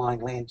the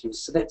underlying land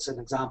use. So that's an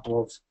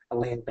example of a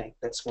land bank.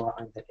 That's why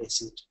I own that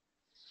asset.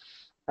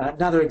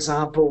 Another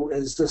example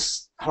is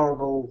this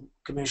horrible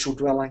commercial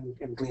dwelling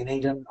in Glen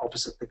Eden,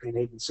 opposite the Glen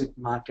Eden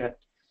supermarket.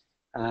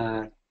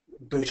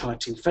 Boot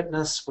IT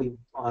Fitness. We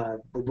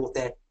bought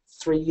that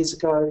 3 years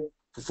ago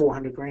for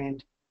 400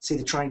 grand. See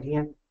the train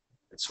here?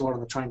 It's right on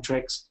the train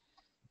tracks.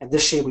 And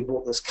this year we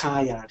bought this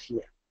car yard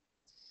here.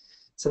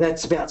 So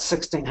that's about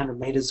 1,600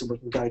 metres, and we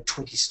can go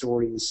 20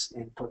 stories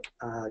and put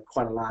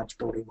quite a large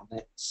building on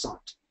that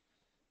site.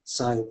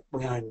 So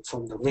we own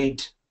from the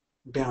red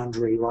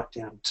boundary right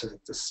down to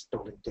this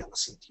building down the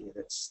centre here.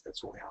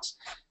 That's all ours.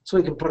 So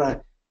we can put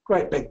a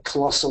great big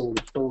colossal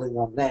building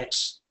on that,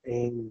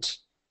 and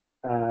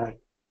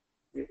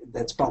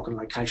that's Balkan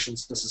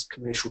locations. This is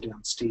commercial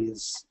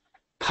downstairs,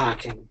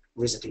 parking,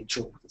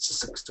 residential.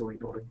 It's a 6-story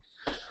building.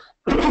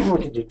 We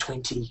can do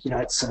 20. You know,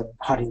 it's a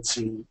high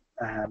density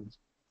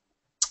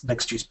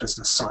mixed-use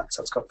business site,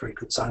 so it's got very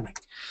good zoning.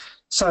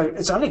 So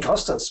it's only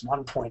cost us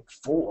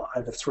 1.4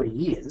 over 3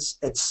 years.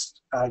 It's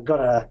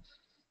got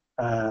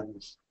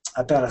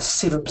about a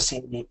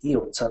 7% net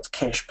yield, so it's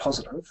cash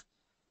positive.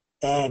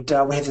 And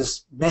we have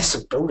this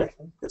massive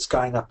building that's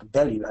going up in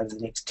value over the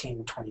next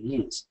 10, 20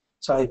 years.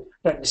 So I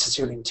don't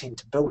necessarily intend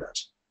to build it,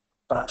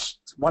 but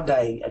one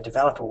day a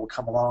developer will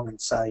come along and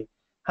say,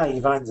 hey,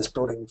 you've owned this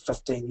building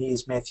 15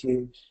 years,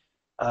 Matthew.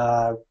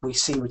 We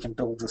see we can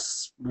build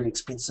this really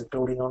expensive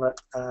building on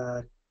it.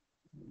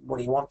 What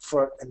do you want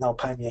for it? And they'll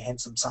pay me a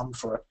handsome sum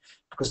for it,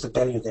 because the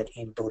value of that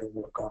end building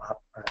will have gone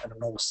up an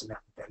enormous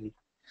amount of value.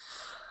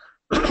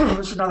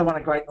 There's another one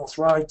at Great North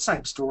Road,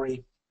 same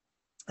story.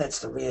 That's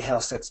the rear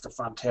house, that's the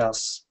front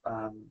house.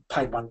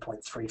 Paid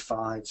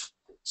 1.35,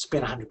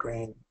 spent 100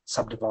 grand,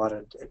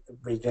 subdivided,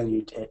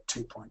 revalued at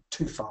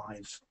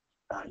 2.25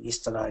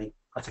 yesterday.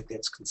 I think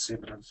that's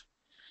conservative.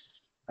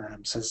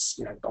 So it's,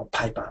 you know, on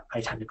paper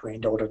 800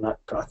 grand old in it,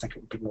 but I think it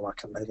would be more like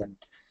 $1 million.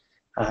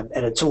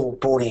 And it's all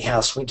boarding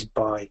house rented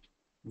by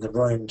the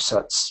room, so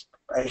it's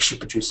actually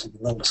producing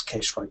enormous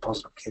cash flow,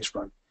 positive cash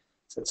flow.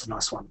 So it's a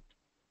nice one.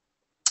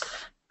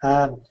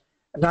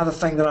 Another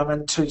thing that I'm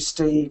into,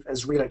 Steve,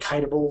 is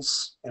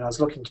relocatables, and I was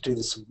looking to do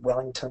this in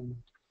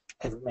Wellington.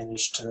 Haven't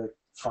managed to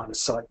find a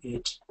site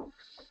yet,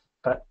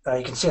 but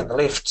you can see on the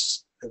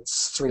left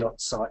it's 3-lot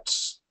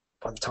site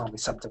by the time we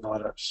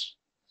subdivide it,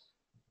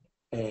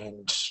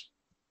 and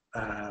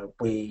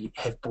we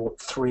have bought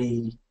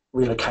 3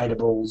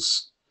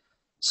 relocatables,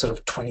 sort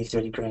of 20,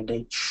 30 grand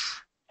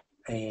each,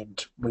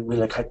 and we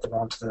relocate them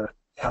onto the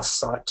house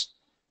site,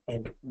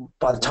 and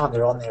by the time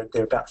they're on there,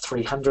 they're about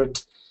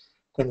 300.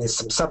 Then there's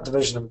some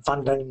subdivision and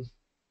funding.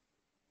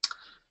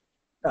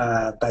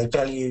 They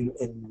value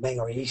in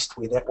Mangere East,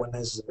 where that one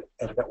is,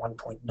 at about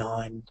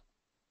 1.9.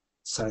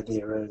 So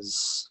there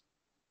is,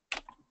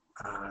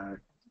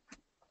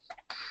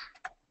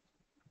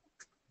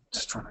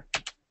 just trying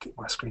to get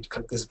my screen to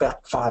click, there's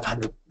about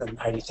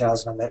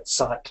 580,000 on that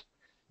site,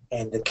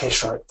 and the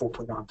cash rate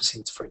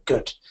 4.9% is very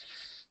good.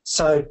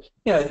 So,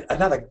 you know,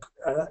 another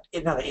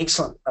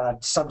excellent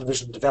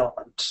subdivision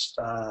development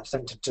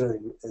thing to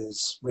do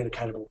is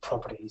relocatable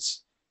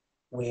properties,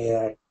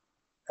 where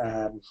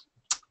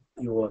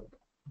you're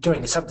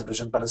doing a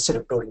subdivision, but instead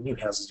of building new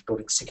houses, you're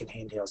building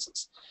second-hand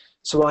houses.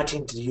 So I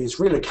tend to use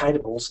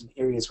relocatables in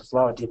areas with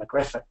lower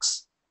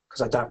demographics,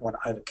 because I don't want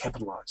to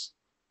over-capitalise.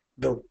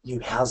 Build new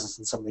houses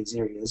in some of these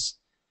areas,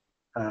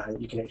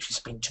 you can actually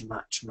spend too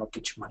much and not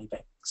get your money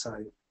back.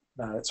 So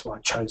that's why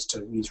I chose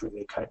to use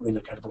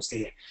relocatables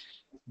there.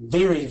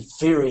 Very,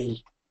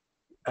 very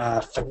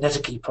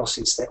finicky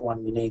process, that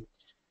one. You need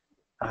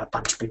a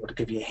bunch of people to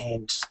give you a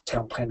hand,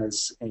 town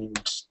planners and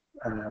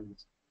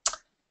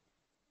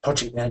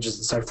project managers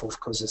and so forth,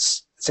 because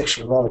it's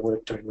actually a lot of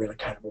work doing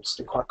relocatables.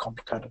 They're quite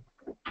complicated.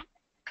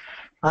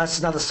 It's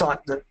another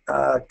site that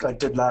I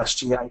did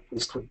last year, 8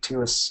 Westwood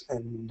Terrace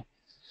in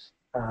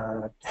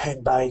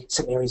Herne Bay,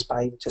 St Mary's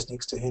Bay, just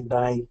next to Herne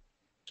Bay.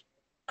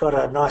 Got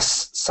a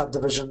nice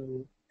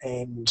subdivision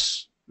and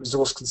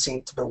resource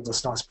consent to build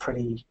this nice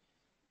pretty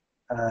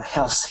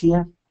house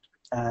here,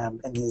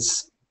 and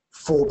there's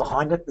 4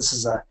 behind it. This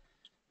is a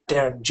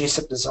Darren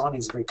Jessup design.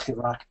 He's a very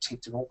clever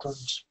architect in Auckland.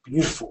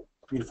 Beautiful,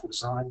 beautiful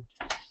design.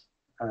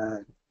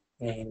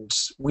 And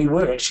we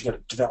were actually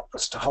going to develop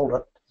this to hold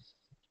it,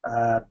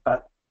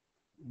 but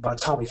by the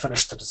time we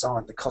finished the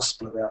design, the cost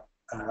blew out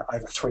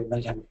over $3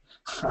 million.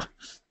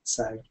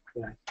 So,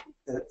 you know,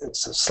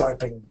 it's a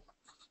sloping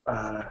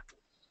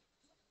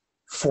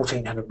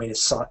 1,400 metre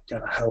site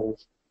down a hill,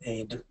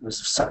 and it was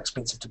so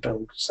expensive to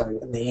build. So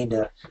in the end,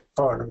 a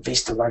foreign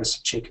investor wrote us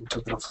a cheque and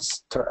took it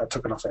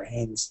off our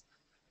hands,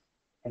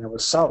 and it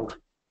was sold.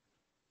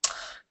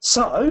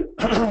 So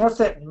with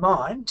that in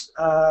mind,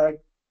 I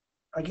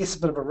guess a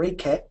bit of a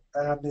recap.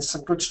 There's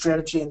some good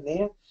strategy in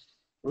there: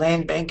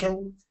 land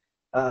banking,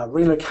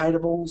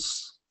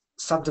 relocatables,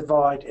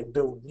 subdivide and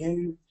build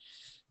new.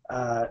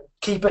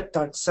 Keep it,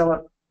 don't sell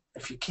it.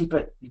 If you keep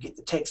it, you get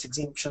the tax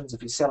exemptions.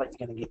 If you sell it,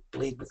 you're going to get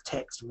bled with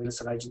tax and real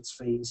estate agents'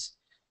 fees.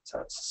 So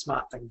it's a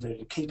smart thing to do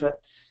to keep it.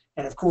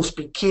 And of course,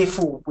 be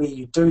careful where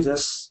you do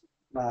this.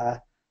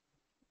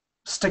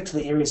 Stick to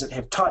the areas that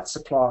have tight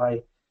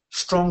supply,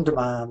 strong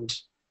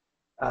demand,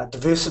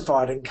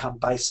 diversified income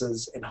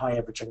bases and high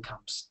average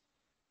incomes.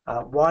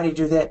 Why do you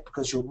do that?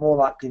 Because you're more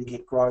likely to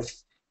get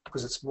growth,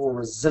 because it's more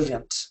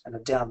resilient in a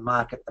down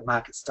market. The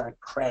markets don't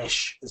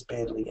crash as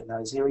badly in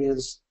those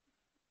areas.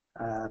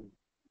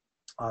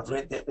 I've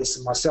learnt that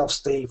lesson myself,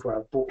 Steve, where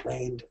I've bought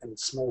land in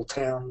small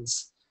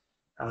towns,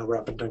 where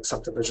I've been doing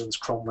subdivisions,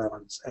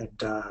 Cromwell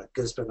and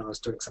Gisborne. I was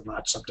doing some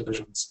large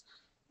subdivisions,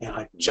 and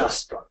I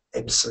just got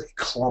absolutely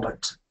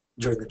clobbered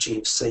during the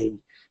GFC.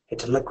 Had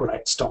to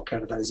liquidate stock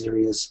out of those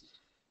areas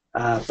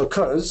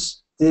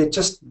because they're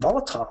just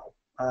volatile.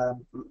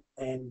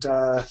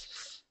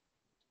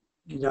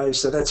 You know,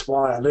 so that's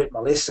why I learnt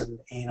my lesson,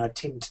 and I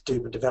tend to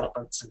do my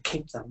developments and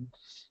keep them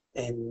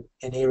in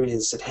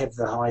areas that have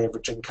the high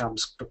average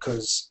incomes,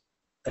 because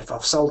if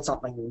I've sold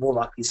something, more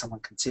likely someone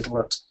can settle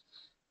it.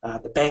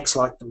 The banks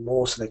like them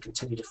more, so they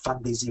continue to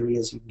fund these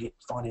areas. You can get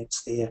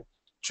finance there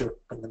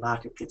when the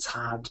market gets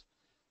hard.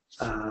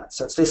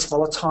 So it's less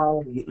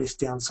volatile, you get less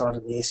downside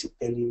in the asset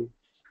value,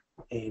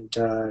 and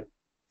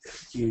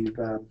you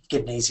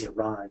get an easier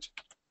ride.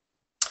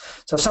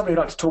 So if somebody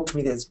would like to talk to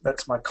me,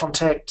 that's my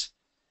contact.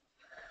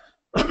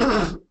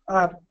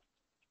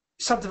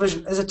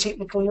 Subdivision is a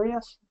technical area.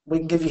 We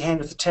can give you a hand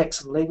with the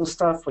tax and legal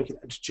stuff. We can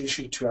introduce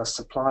you to our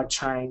supply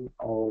chain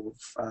of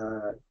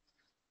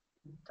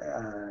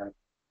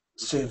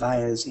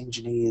surveyors,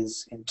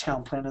 engineers, and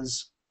town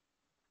planners.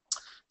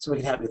 So we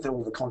can help you with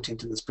all the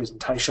content in this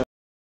presentation.